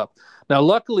showed up. Now,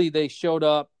 luckily, they showed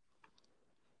up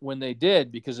when they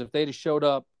did, because if they'd have showed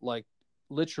up, like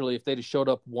literally, if they'd have showed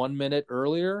up 1 minute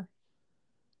earlier,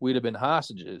 we'd have been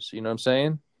hostages. You know what I'm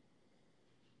saying?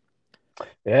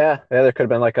 Yeah, there could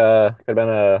have been a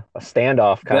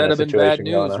standoff kind That'd of have been bad situation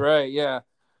news, going on. right? Yeah.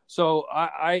 So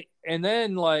and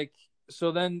then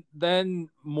then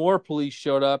more police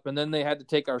showed up, and then they had to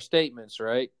take our statements,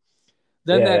 right?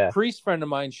 Then that Yeah. priest friend of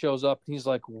mine shows up, and he's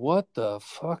like, "What the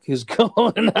fuck is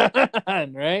going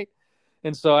on?" Right?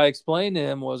 And so I explained to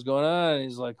him what was going on, and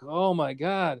he's like, "Oh my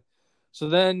god!" So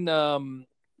then,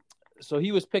 so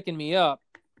he was picking me up.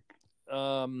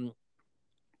 So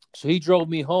he drove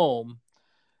me home,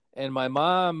 and my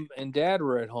mom and dad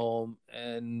were at home,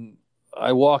 and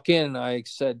I walk in and I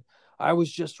said, "I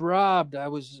was just robbed. I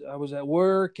was at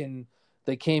work, and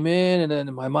they came in," and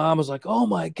then my mom was like, "Oh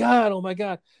my god, oh my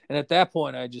god!" And at that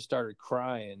point, I just started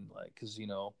crying, like, because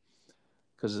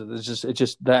it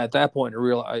just that at that point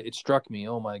it struck me,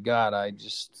 oh my god, I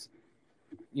just,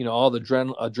 all the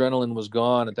adrenaline was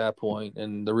gone at that point,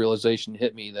 and the realization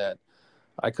hit me that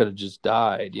I could have just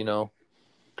died,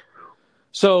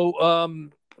 So,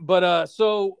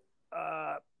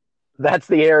 That's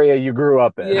the area you grew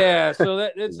up in. yeah, so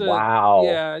it's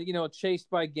Wow. chased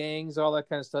by gangs, all that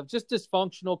kind of stuff, just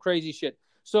dysfunctional, crazy shit.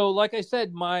 So, like I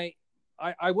said,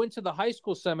 I went to the high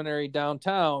school seminary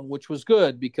downtown, which was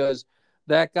good because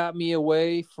that got me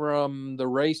away from the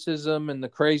racism and the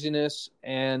craziness,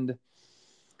 and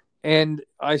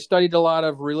I studied a lot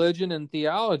of religion and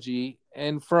theology,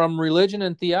 and from religion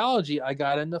and theology, I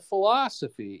got into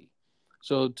philosophy.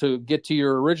 So to get to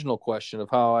your original question of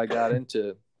how I got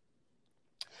into,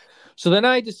 so then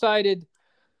I decided,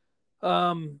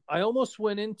 I almost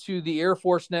went into the Air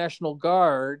Force National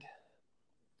Guard,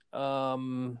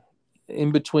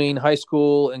 in between high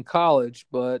school and college,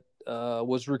 but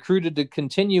was recruited to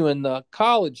continue in the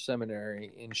college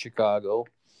seminary in Chicago.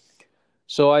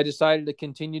 So I decided to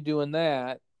continue doing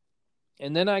that.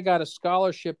 And then I got a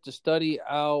scholarship to study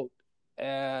out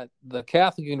at the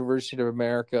Catholic University of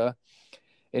America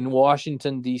in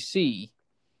Washington, D.C.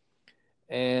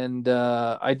 And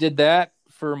I did that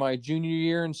for my junior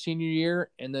year and senior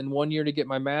year, and then 1 year to get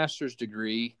my master's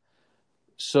degree.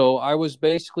 So I was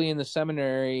basically in the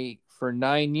seminary for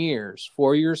 9 years,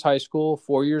 4 years high school,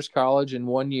 4 years college, and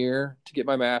 1 year to get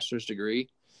my master's degree.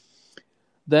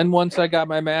 Then once I got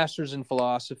my master's in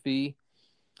philosophy,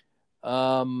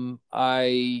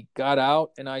 I got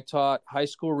out and I taught high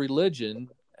school religion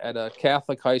at a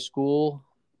Catholic high school,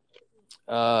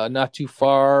 not too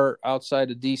far outside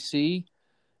of D.C.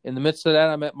 In the midst of that,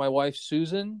 I met my wife,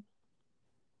 Susan.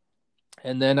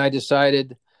 And then I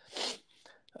decided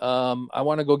I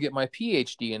want to go get my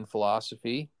PhD in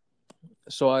philosophy.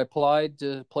 So I applied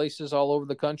to places all over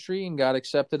the country and got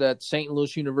accepted at St.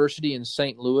 Louis University in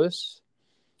St. Louis,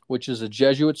 which is a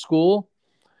Jesuit school.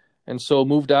 And so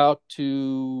moved out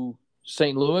to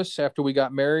St. Louis after we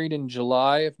got married in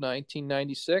July of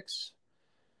 1996.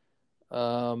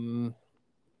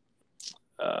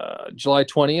 July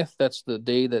 20th, that's the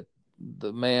day that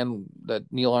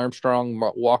Neil Armstrong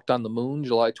walked on the moon,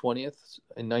 July 20th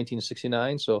in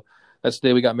 1969. So that's the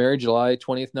day we got married, July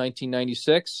 20th,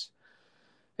 1996.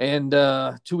 And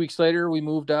 2 weeks later, we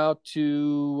moved out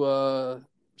to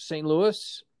St.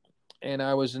 Louis, and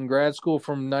I was in grad school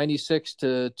from 96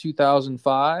 to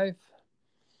 2005.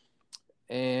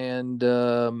 And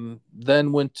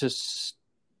then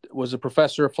was a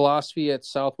professor of philosophy at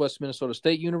Southwest Minnesota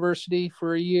State University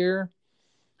for a year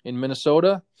in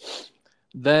Minnesota.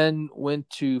 Then went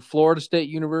to Florida State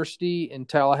University in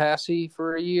Tallahassee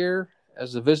for a year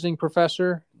as a visiting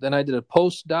professor. Then I did a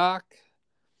postdoc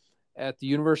at the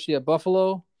University of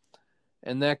Buffalo,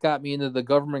 and that got me into the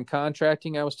government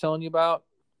contracting I was telling you about.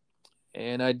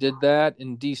 And I did that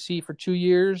in D.C. for 2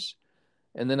 years.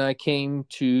 And then I came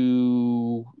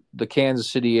to the Kansas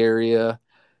City area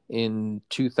in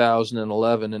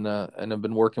 2011, and I've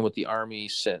been working with the Army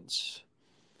since.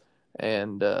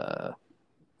 And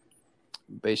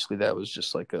basically, that was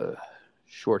just like a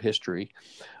short history,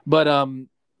 but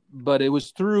it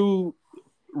was through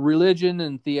religion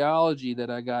and theology that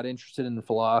I got interested in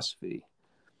philosophy.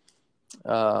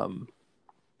 That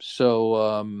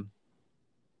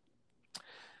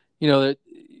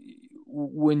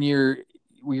when you're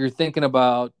thinking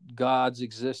about God's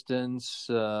existence,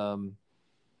 the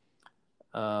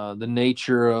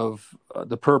nature of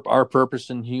our purpose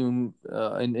in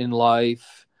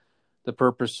life, the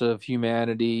purpose of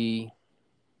humanity,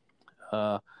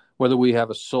 whether we have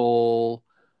a soul,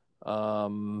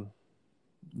 the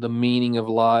meaning of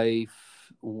life,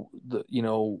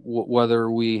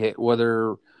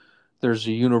 whether there's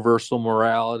a universal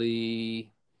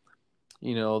morality,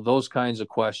 those kinds of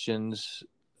questions.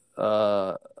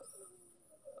 Those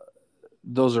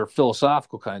are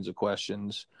philosophical kinds of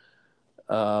questions.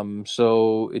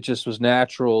 So it just was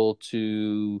natural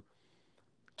to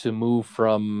move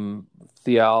from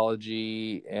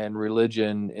theology and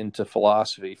religion into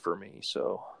philosophy for me.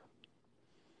 So,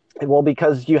 well,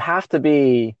 because you have to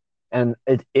be, and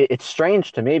it's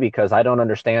strange to me because I don't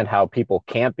understand how people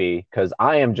can't be, because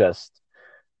I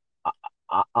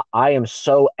am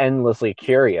so endlessly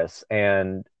curious,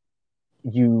 and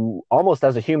you almost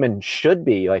as a human should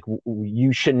be like,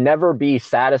 you should never be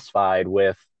satisfied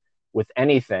with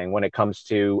anything when it comes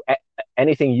to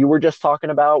anything you were just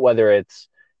talking about, whether it's,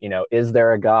 is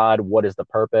there a God? What is the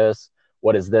purpose?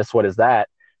 What is this? What is that?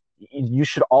 You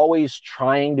should always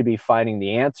trying to be finding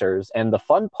the answers. And the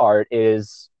fun part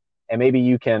is, and maybe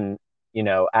you can,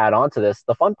 add on to this,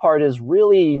 the fun part is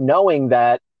really knowing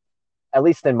that, at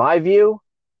least in my view,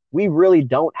 we really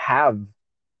don't have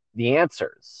the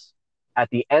answers at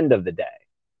the end of the day.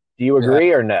 Do you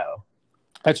agree or no?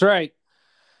 That's right.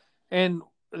 And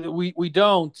we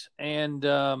don't. And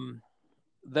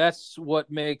that's what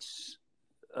makes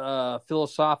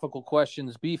philosophical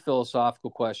questions be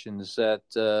philosophical questions, that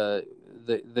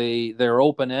they're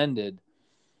open-ended.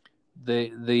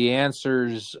 The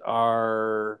answers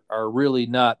are really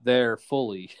not there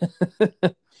fully.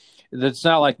 It's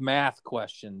not like math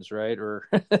questions, right? Or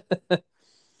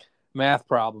math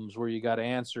problems where you got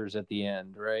answers at the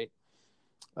end, right?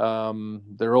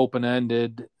 They're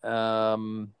open-ended,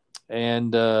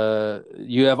 and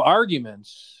you have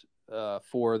arguments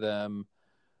for them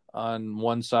on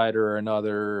one side or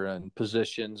another, and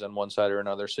positions on one side or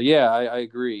another. So yeah, I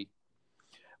agree.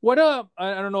 What I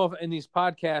don't know if in these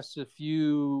podcasts, if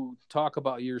you talk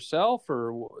about yourself,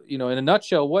 or in a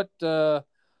nutshell, what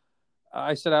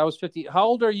I said I was 50. How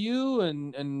old are you,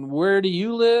 and where do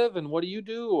you live, and what do you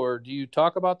do, or do you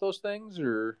talk about those things,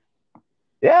 or?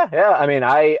 Yeah. I mean,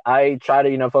 I try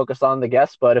to focus on the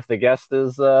guest, but if the guest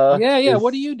is yeah,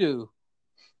 what do you do?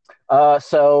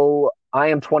 So I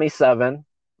am 27.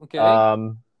 Okay.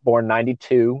 Born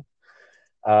 92.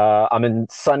 I'm in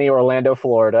sunny Orlando,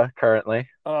 Florida currently.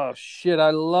 Oh shit,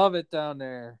 I love it down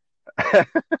there.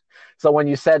 So when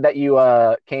you said that you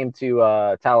came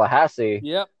to Tallahassee,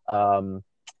 Yep.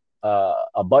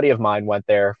 A buddy of mine went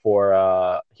there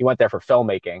for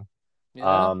filmmaking.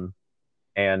 Yeah.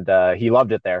 And he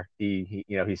loved it there. He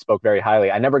spoke very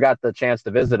highly. I never got the chance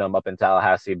to visit him up in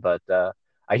Tallahassee, but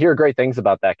I hear great things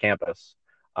about that campus.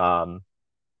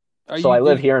 So I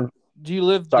live here in. Do you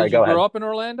live? Sorry, did you go ahead. grow up in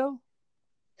Orlando?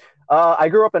 I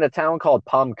grew up in a town called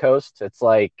Palm Coast. It's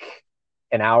like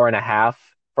an hour and a half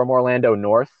from Orlando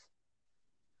north.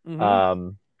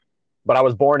 Mm-hmm. But I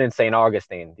was born in St.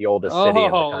 Augustine, the oldest city in the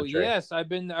country. Oh, yes. I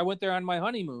went there on my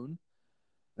honeymoon.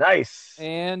 Nice.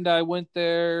 And I went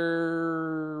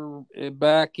there I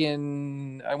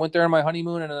went there on my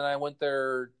honeymoon, and then I went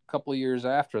there a couple of years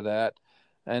after that.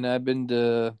 And I've been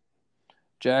to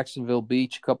Jacksonville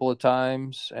Beach a couple of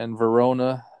times, and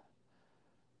Verona.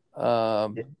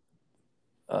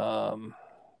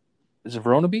 Is it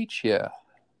Verona Beach? Yeah.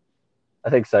 I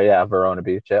think so. Yeah. Verona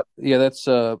Beach. Yep. Yeah. That's,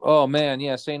 oh man.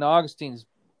 Yeah. St. Augustine's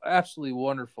absolutely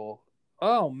wonderful.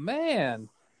 Oh man.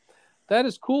 That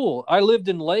is cool. I lived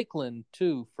in Lakeland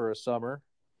too for a summer.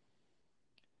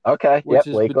 Okay. Yep.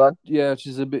 Lakeland. Which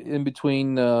is a bit in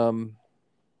between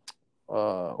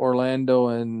Orlando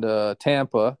and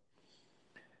Tampa.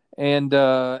 And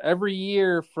every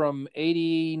year from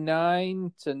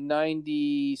 89 to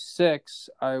 96,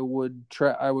 I would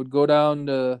go down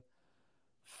to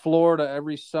Florida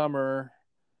every summer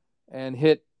and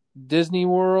hit Disney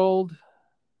World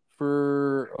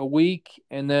for a week,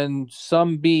 and then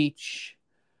some beach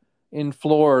in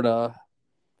Florida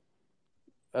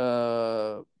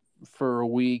for a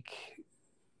week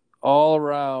all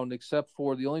around, except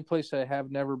for the only place I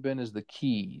have never been is the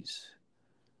Keys.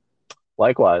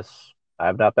 Likewise, I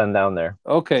have not been down there.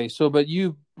 Okay, so but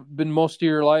you've been most of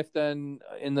your life then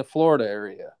in the Florida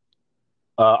area.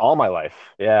 All my life,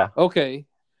 yeah. Okay,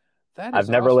 that I've is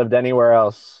never awesome. lived anywhere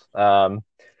else. And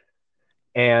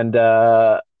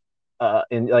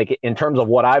in like in terms of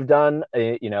what I've done,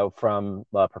 from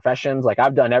professions, like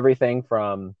I've done everything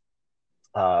from.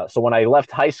 So when I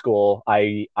left high school,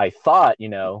 I thought,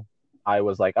 I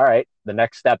was like, all right, the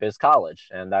next step is college,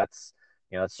 and that's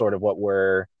sort of what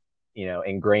we're,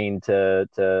 ingrained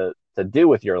to do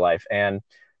with your life. And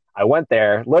I went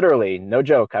there, literally, no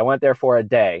joke. I went there for a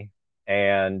day,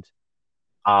 and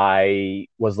I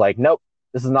was like, nope,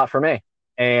 this is not for me.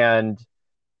 And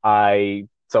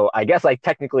so I guess I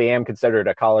technically am considered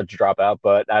a college dropout,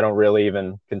 but I don't really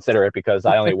even consider it because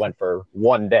I only went for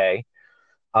one day.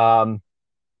 Um,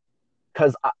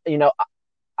 because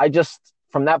I just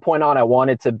from that point on, I've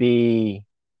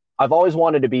always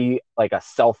wanted to be like a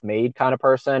self-made kind of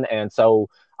person, and so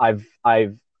I've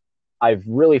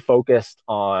really focused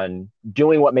on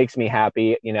doing what makes me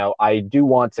happy. I do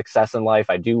want success in life.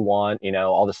 I do want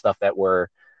all the stuff that we're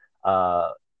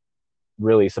uh,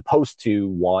 really supposed to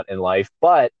want in life.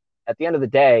 But at the end of the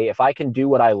day, if I can do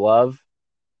what I love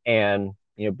and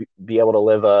be able to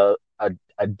live a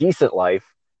decent life,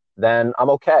 then I'm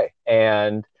okay.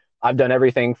 And I've done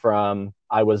everything from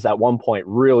I was at one point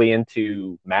really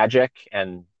into magic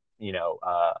and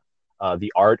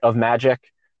the art of magic.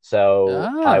 So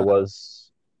Ah, I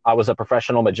was a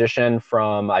professional magician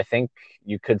from I think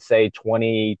you could say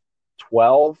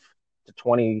 2012 to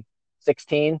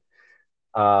 2016.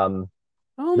 Um,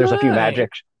 oh there's a few my.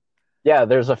 magic yeah,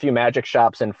 there's a few magic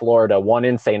shops in Florida, one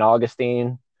in St.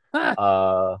 Augustine.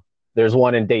 Uh, there's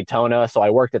one in Daytona, so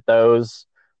I worked at those,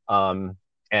 um,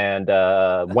 and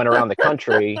went around the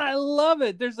country. I love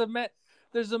it. There's a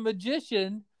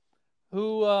magician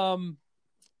who oh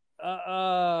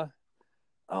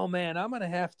man, I'm gonna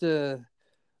have to.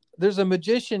 There's a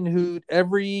magician who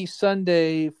every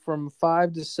Sunday from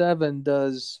 5 to 7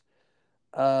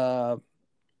 uh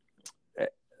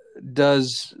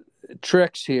does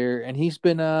tricks here, and he's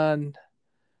been on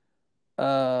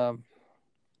um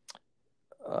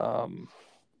um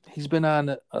he's been on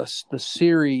the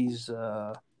series.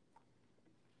 Are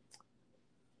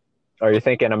you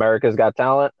thinking America's Got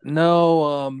Talent?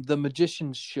 No, the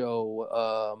magician's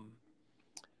show.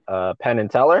 Penn and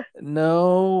Teller?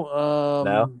 No,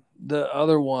 No, the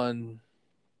other one.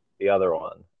 the other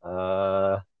one.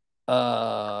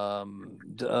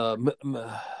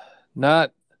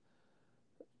 Not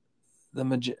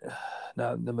the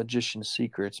not the magician's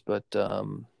secrets, but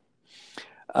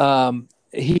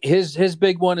his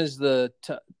big one is the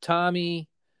Tommy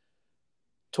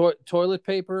toilet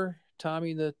paper.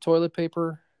 Tommy the toilet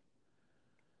paper.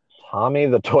 Tommy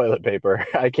the toilet paper.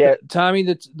 I can't. Tommy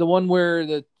the one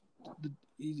where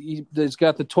he's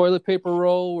got the toilet paper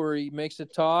roll where he makes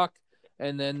it talk,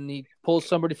 and then he pulls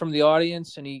somebody from the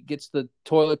audience and he gets the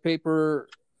toilet paper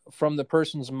from the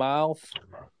person's mouth.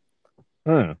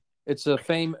 Hmm. It's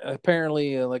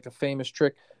apparently like a famous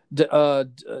trick.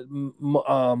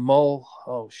 Mull.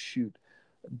 Oh shoot,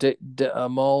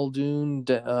 Muldoon.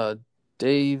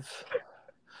 Dave.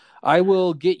 I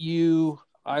will get you.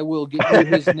 I will get you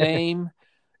his name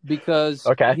because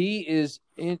Okay. he is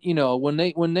in.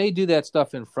 When they do that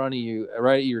stuff in front of you,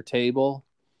 right at your table,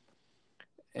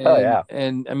 Oh and yeah.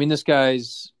 and I mean this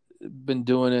guy's been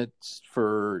doing it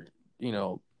for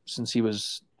since he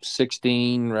was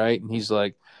 16, right? And he's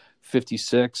like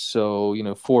 56, so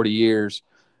 40 years.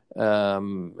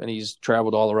 And he's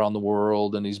traveled all around the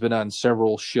world, and he's been on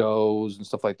several shows and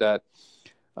stuff like that.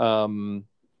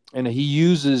 And he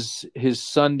uses his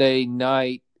Sunday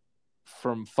night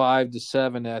from 5 to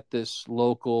 7 at this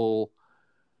local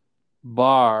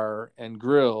bar and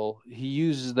grill. He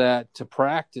uses that to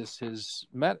practice his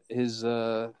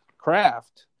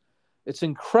craft. It's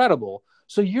incredible.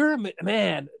 So you're a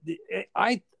man.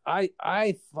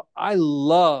 I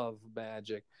love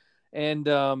magic, and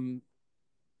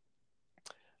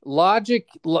logic.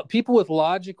 People with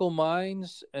logical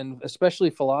minds, and especially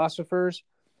philosophers,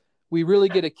 we really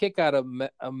get a kick out of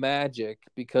magic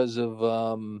because of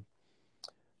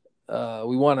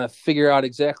we want to figure out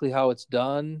exactly how it's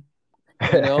done,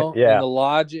 and Yeah. the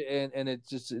logic, and it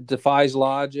defies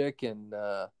logic, and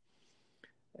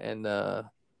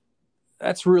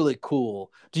that's really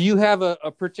cool. Do you have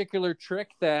a particular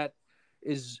trick that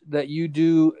you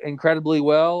do incredibly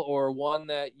well, or one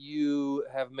that you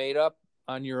have made up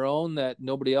on your own that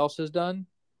nobody else has done?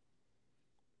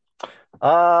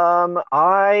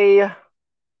 I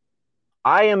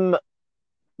am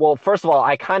Well, first of all,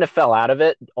 I kind of fell out of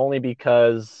it only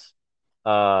because,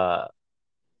 uh,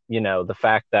 the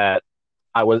fact that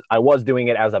I was doing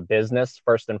it as a business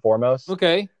first and foremost.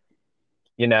 Okay.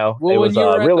 It Well, when was you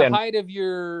were at really the height of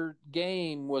your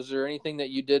game, was there anything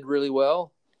that you did really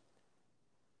well?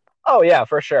 oh yeah,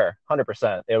 for sure,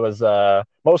 100%. It was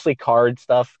mostly card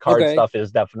stuff. Card Okay. stuff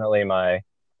is definitely my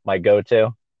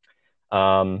go-to.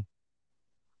 Um,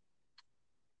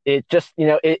 it just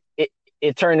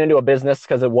it turned into a business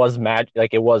because it was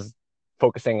like it was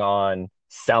focusing on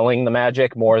selling the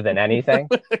magic more than anything.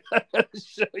 I gotta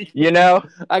show you. You know?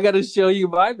 I gotta show you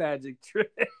my magic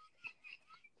trick.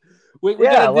 We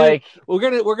Yeah, gotta do. like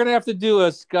We're gonna have to do a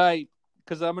Skype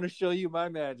because I'm gonna show you my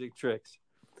magic tricks.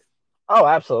 oh, We're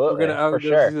gonna. absolutely, I'm for gonna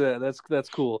sure. do that. That's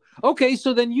cool. Okay,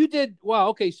 so then you did. Wow.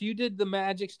 Okay, so you did the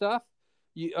magic stuff.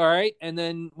 You all right? And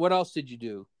then what else did you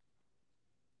do?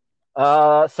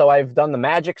 So I've done the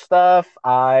magic stuff.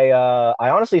 I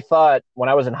honestly thought when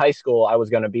I was in high school I was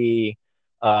going to be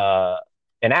uh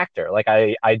an actor. Like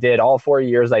I did all 4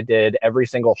 years. I did every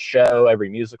single show, every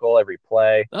musical, every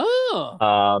play. Oh,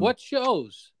 Um, what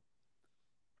shows?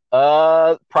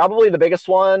 probably the biggest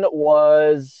one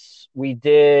was we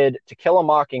did To Kill a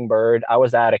Mockingbird. I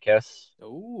was Atticus.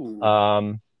 Oh,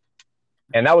 Um,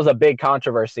 and that was a big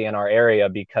controversy in our area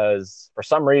because for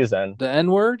some reason, the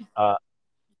N word. uh,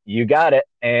 you got it,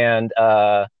 and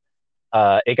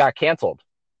it got canceled.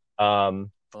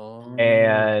 Um, Oh,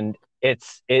 and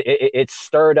it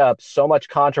stirred up so much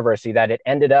controversy that it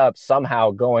ended up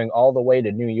somehow going all the way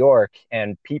to New York,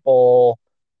 and people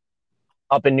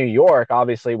up in New York,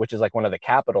 obviously, which is like one of the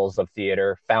capitals of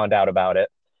theater, found out about it,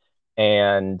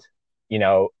 and you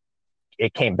know,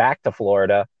 it came back to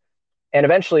Florida, and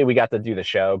eventually we got to do the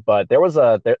show. But there was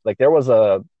a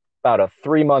about a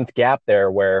 3 month gap there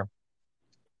where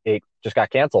it just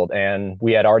got canceled, and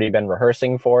we had already been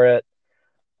rehearsing for it,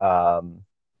 um,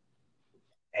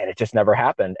 and it just never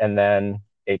happened. And then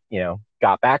it,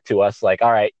 got back to us like,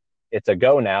 all right, it's a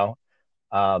go now.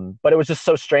 But it was just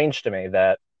so strange to me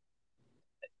that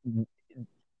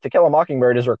To Kill a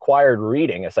Mockingbird is required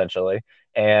reading essentially,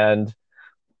 and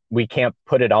we can't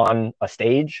put it on a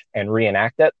stage and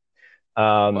reenact it.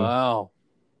 Um, wow.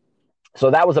 so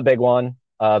that was a big one.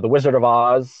 The Wizard of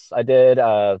Oz, I did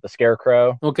the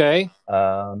Scarecrow, Okay.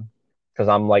 because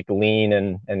I'm like lean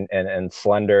and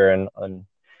slender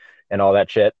and all that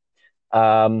shit.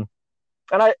 Um,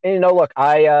 and look,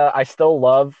 I still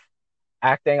love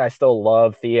acting. I still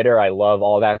love theater. I love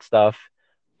all that stuff.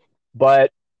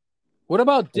 But What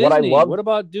about what I Disney? love, What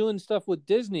about doing stuff with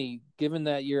Disney? Given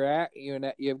that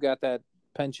you've got that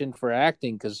penchant for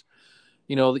acting, because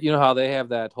you know how they have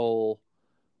that whole,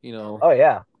 you know, oh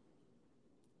yeah,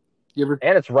 you ever,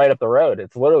 and it's right up the road.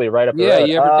 It's literally right up the yeah, road.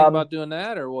 you ever think about doing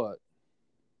that or what?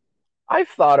 I've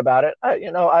thought about it.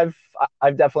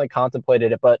 I've definitely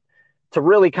contemplated it, but to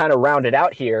really kind of round it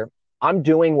out here, I'm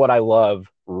doing what I love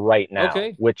right now,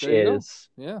 Okay, there you go.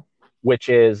 Yeah. which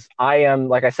is I am,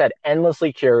 like I said,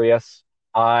 endlessly curious.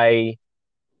 I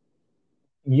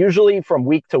usually from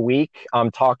week to week, for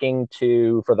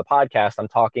the podcast, I'm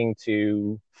talking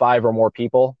to five or more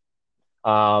people.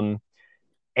 Um,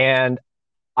 and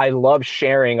I love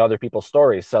sharing other people's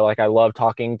stories. So like I love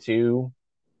talking to you.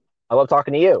 I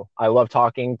love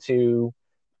talking to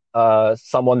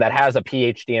someone that has a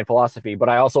PhD in philosophy, but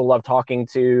I also love talking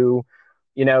to,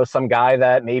 some guy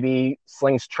that maybe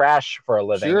slings trash for a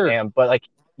living. Sure. But like,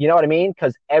 you know what I mean?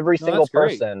 Because No, that's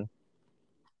great.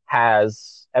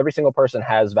 every single person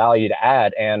has value to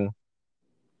add. And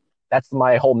that's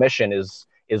my whole mission is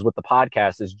with the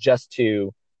podcast is just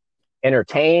to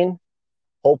entertain,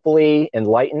 hopefully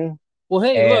enlighten. Well,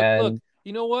 hey, look. And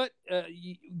You know what?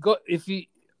 You go if you.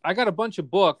 I got a bunch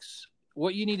of books.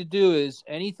 What you need to do is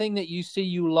anything that you see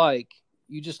you like,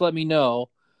 you just let me know,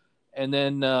 and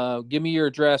then give me your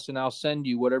address, and I'll send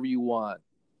you whatever you want,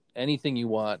 anything you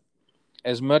want,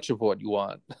 as much of what you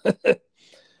want.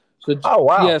 So oh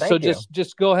wow, yeah, so thank you.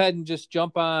 just go ahead and just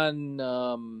jump on,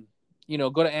 go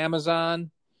to Amazon,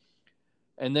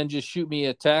 and then just shoot me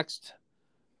a text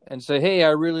and say, hey, I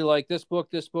really like this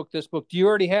book, this book, this book. Do you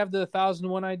already have the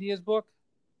 1001 Ideas book?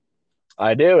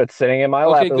 I do. It's sitting in my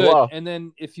Okay, lap as good. well. And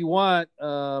then if you want,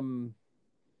 I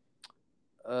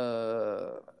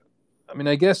mean,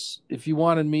 I guess if you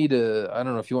wanted me to, I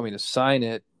don't know if you want me to sign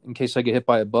it in case I get hit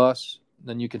by a bus,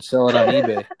 then you could sell it on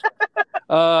eBay.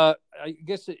 I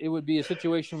guess it would be a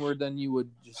situation where then you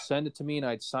would just send it to me and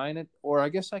I'd sign it, or I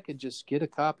guess I could just get a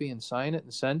copy and sign it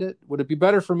and send it. Would it be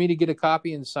better for me to get a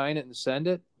copy and sign it and send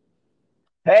it?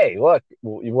 Hey, look,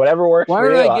 whatever works Why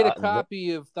for don't you. I get a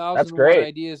copy of That's 1001 great.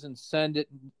 Ideas and send it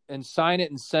and sign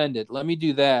it and send it? Let me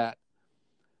do that.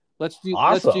 Let's do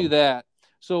Awesome. that.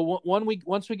 So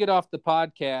once we get off the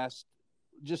podcast,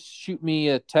 just shoot me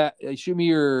your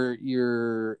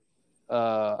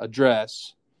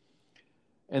address,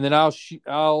 and then I'll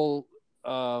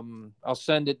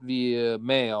send it via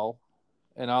mail,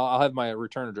 and I'll have my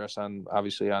return address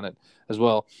obviously on it as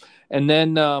well, and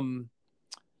then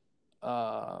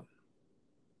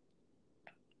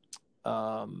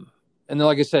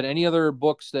like I said, any other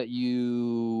books that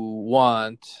you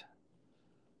want.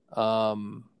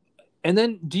 And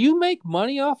then, do you make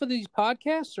money off of these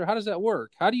podcasts, or how does that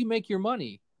work? How do you make your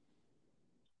money?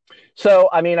 So,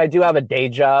 I mean, I do have a day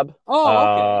job.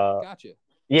 Oh, okay, gotcha.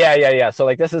 Yeah. So,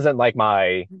 like, this isn't like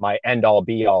my end all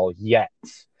be all yet.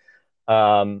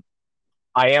 I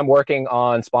am working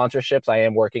on sponsorships. I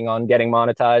am working on getting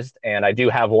monetized, and I do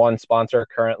have one sponsor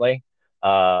currently.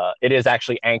 It is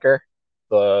actually Anchor,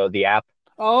 the app.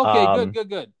 Oh, okay,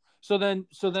 good. So then,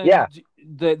 yeah,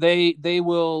 they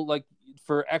will, like,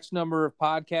 for X number of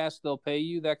podcasts, they'll pay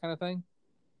you, that kind of thing.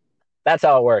 That's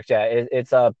how it works. Yeah,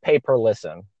 it's a pay per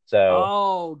listen.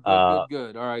 So,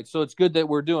 good. All right, so it's good that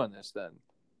we're doing this then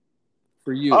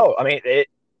for you. Oh, I mean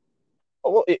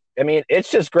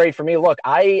it's just great for me. Look,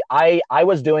 I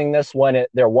was doing this when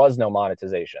there was no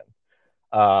monetization.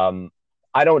 I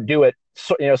don't do it,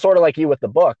 sort of like you with the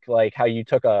book, like how you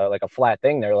took a flat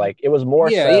thing there. Like, it was more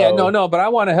no, but I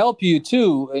want to help you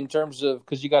too, in terms of,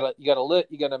 because you gotta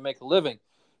make a living.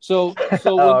 So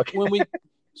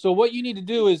so what you need to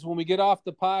do is, when we get off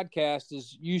the podcast,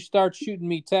 is you start shooting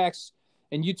me texts,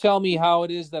 and you tell me how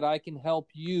it is that I can help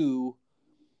you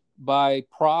by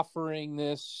proffering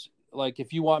this. Like,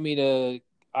 if you want me to,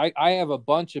 I have a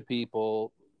bunch of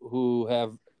people who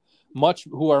are much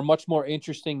more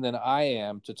interesting than I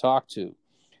am to talk to.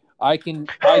 I can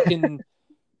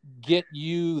get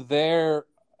you there,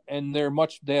 and they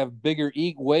have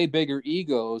way bigger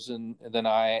egos than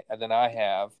I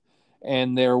have,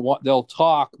 and they'll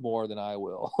talk more than I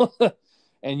will.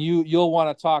 And you'll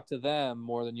want to talk to them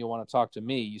more than you'll want to talk to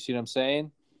me. You see what I'm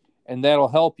saying? And that'll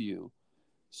help you.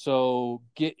 So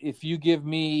if you give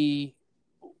me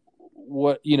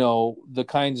the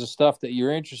kinds of stuff that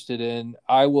you're interested in,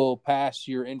 I will pass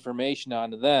your information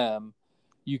on to them.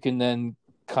 You can then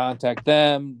contact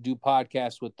them, do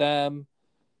podcasts with them.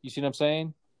 You see what I'm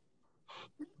saying?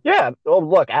 Yeah. Well,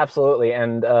 look, absolutely.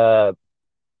 And I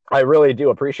really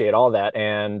do appreciate all that.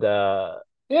 And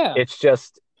it's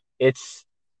just, it's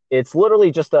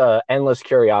literally just a endless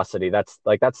curiosity.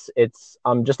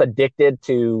 I'm just addicted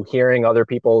to hearing other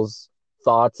people's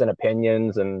thoughts and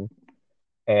opinions, and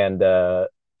I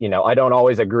don't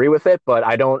always agree with it, but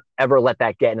I don't ever let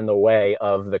that get in the way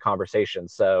of the conversation.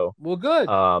 So, good.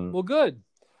 Good.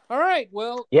 All right.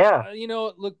 Well, yeah.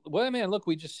 Look,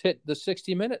 we just hit the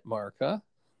 60-minute mark, huh?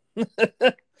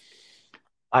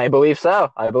 I believe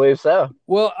so.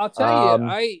 Well, I'll tell you,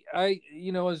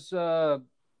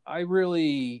 I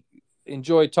really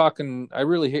enjoyed talking. I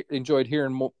really enjoyed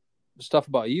hearing more stuff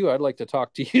about you. I'd like to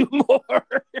talk to you more.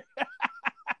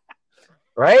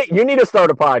 Right? You need to start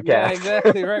a podcast. Yeah,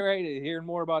 exactly. Right. Hearing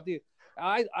more about you.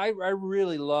 I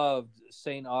really loved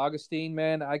St. Augustine,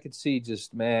 man. I could see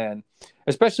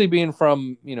especially being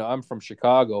from, I'm from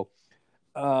Chicago,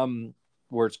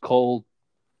 where it's cold,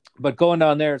 but going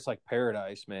down there, it's like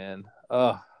paradise, man.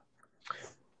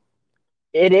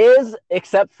 It is,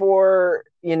 except for,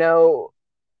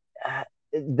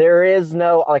 there is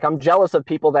no, like, I'm jealous of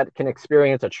people that can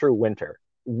experience a true winter.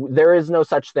 There is no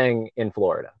such thing in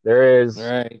Florida. There's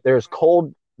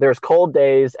cold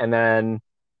days, and then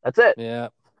that's it. Yeah.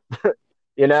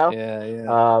 Yeah.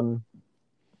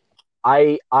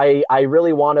 I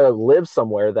really want to live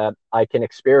somewhere that I can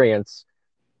experience,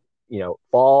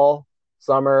 fall,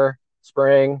 summer,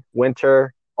 spring,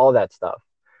 winter, all that stuff.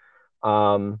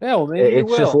 Well, maybe you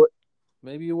will.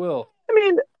 Maybe you will. I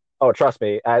mean, oh, trust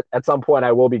me, at some point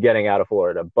I will be getting out of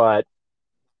Florida, but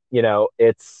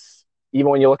it's, even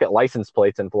when you look at license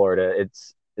plates in Florida,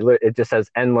 it just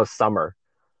says endless summer.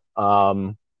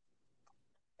 And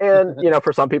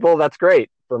for some people that's great.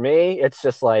 For me, it's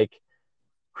just like,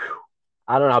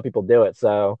 I don't know how people do it.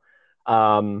 So,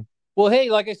 well, hey,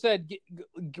 like I said,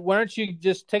 why don't you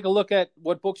just take a look at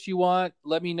what books you want?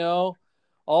 Let me know.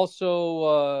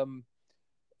 Also,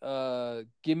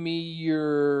 give me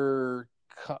your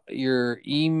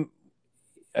email.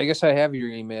 I guess I have your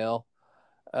email.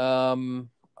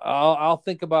 I'll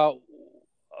think about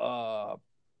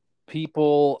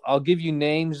people. I'll give you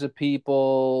names of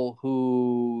people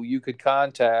who you could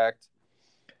contact.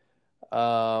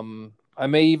 I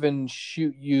may even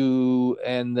shoot you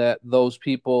and those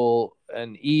people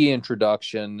an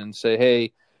introduction and say,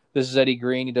 hey, this is Eddie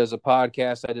Green. He does a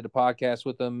podcast. I did a podcast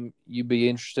with him. You'd be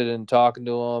interested in talking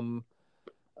to him.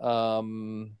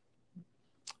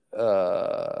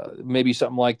 Maybe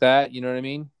something like that. You know what I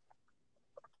mean?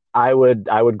 I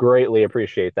would greatly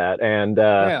appreciate that. And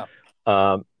Yeah.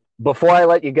 before I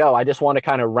let you go, I just want to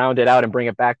kind of round it out and bring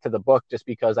it back to the book, just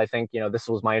because I think, this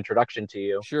was my introduction to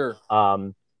you. Sure.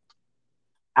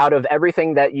 Out of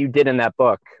everything that you did in that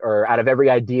book, or out of every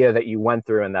idea that you went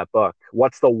through in that book,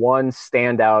 what's the one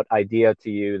standout idea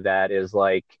to you that is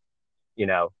like,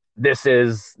 this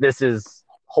is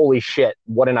holy shit,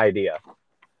 what an idea?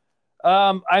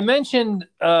 I mentioned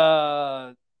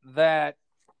that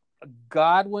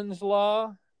Godwin's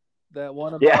law, that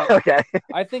one about. Yeah, okay.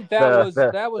 I think that was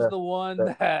the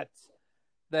one that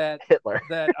Hitler.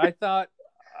 that I thought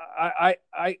I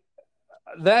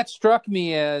that struck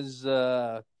me as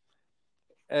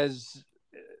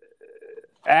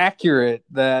accurate.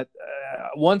 That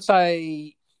once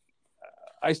I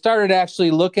started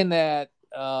actually looking at,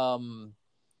 I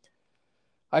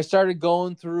started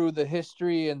going through the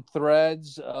history and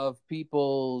threads of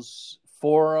people's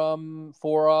fora,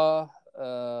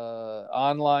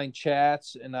 online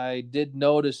chats, and I did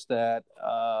notice that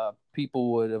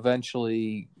people would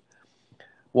eventually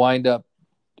wind up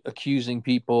accusing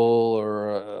people or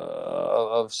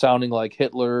of sounding like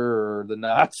Hitler or the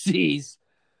Nazis.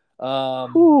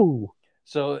 So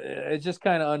it's just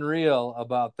kind of unreal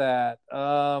about that.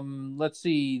 Let's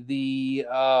see, the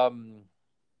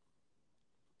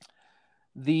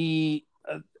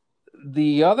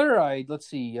other, let's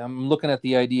see, I'm looking at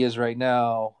the ideas right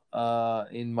now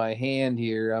in my hand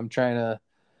here. I'm trying to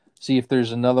see if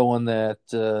there's another one that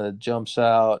jumps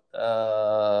out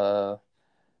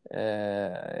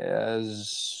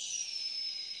as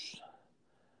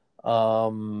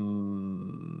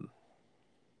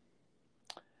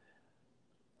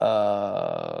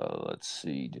let's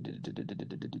see.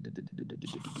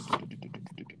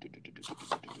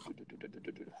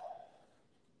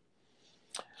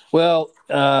 Well,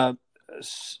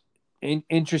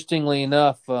 interestingly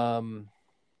enough,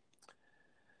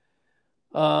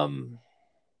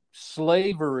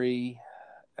 slavery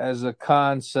as a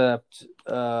concept,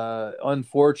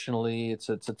 unfortunately, it's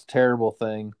a terrible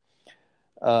thing.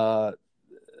 As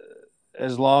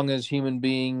long as human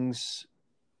beings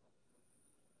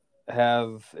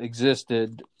have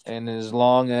existed, and as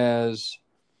long as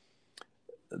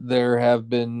there have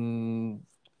been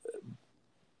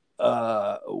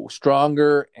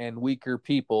stronger and weaker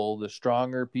people, the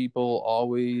stronger people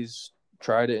always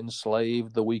try to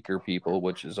enslave the weaker people,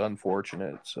 which is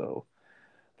unfortunate. So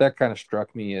that kind of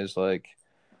struck me as like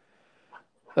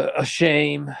a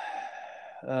shame.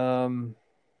 That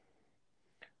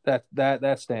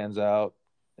stands out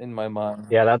in my mind.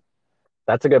 Yeah,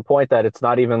 that's a good point, that it's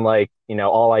not even like,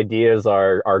 all ideas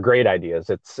are great ideas.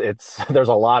 It's there's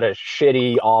a lot of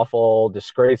shitty, awful,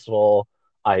 disgraceful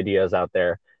ideas out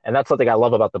there. And that's something I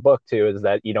love about the book too, is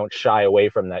that you don't shy away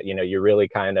from that. You really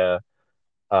kind of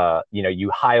you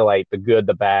highlight the good,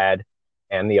 the bad,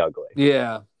 and the ugly.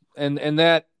 Yeah. And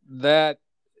that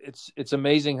it's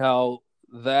amazing how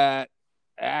that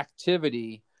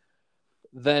activity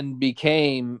then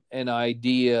became an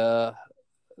idea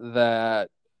that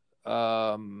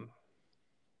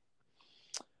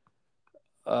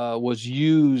was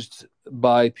used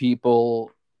by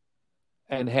people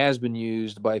and has been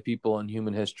used by people in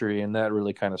human history, and that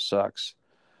really kind of sucks.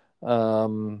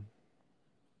 So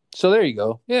there you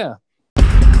go. Yeah.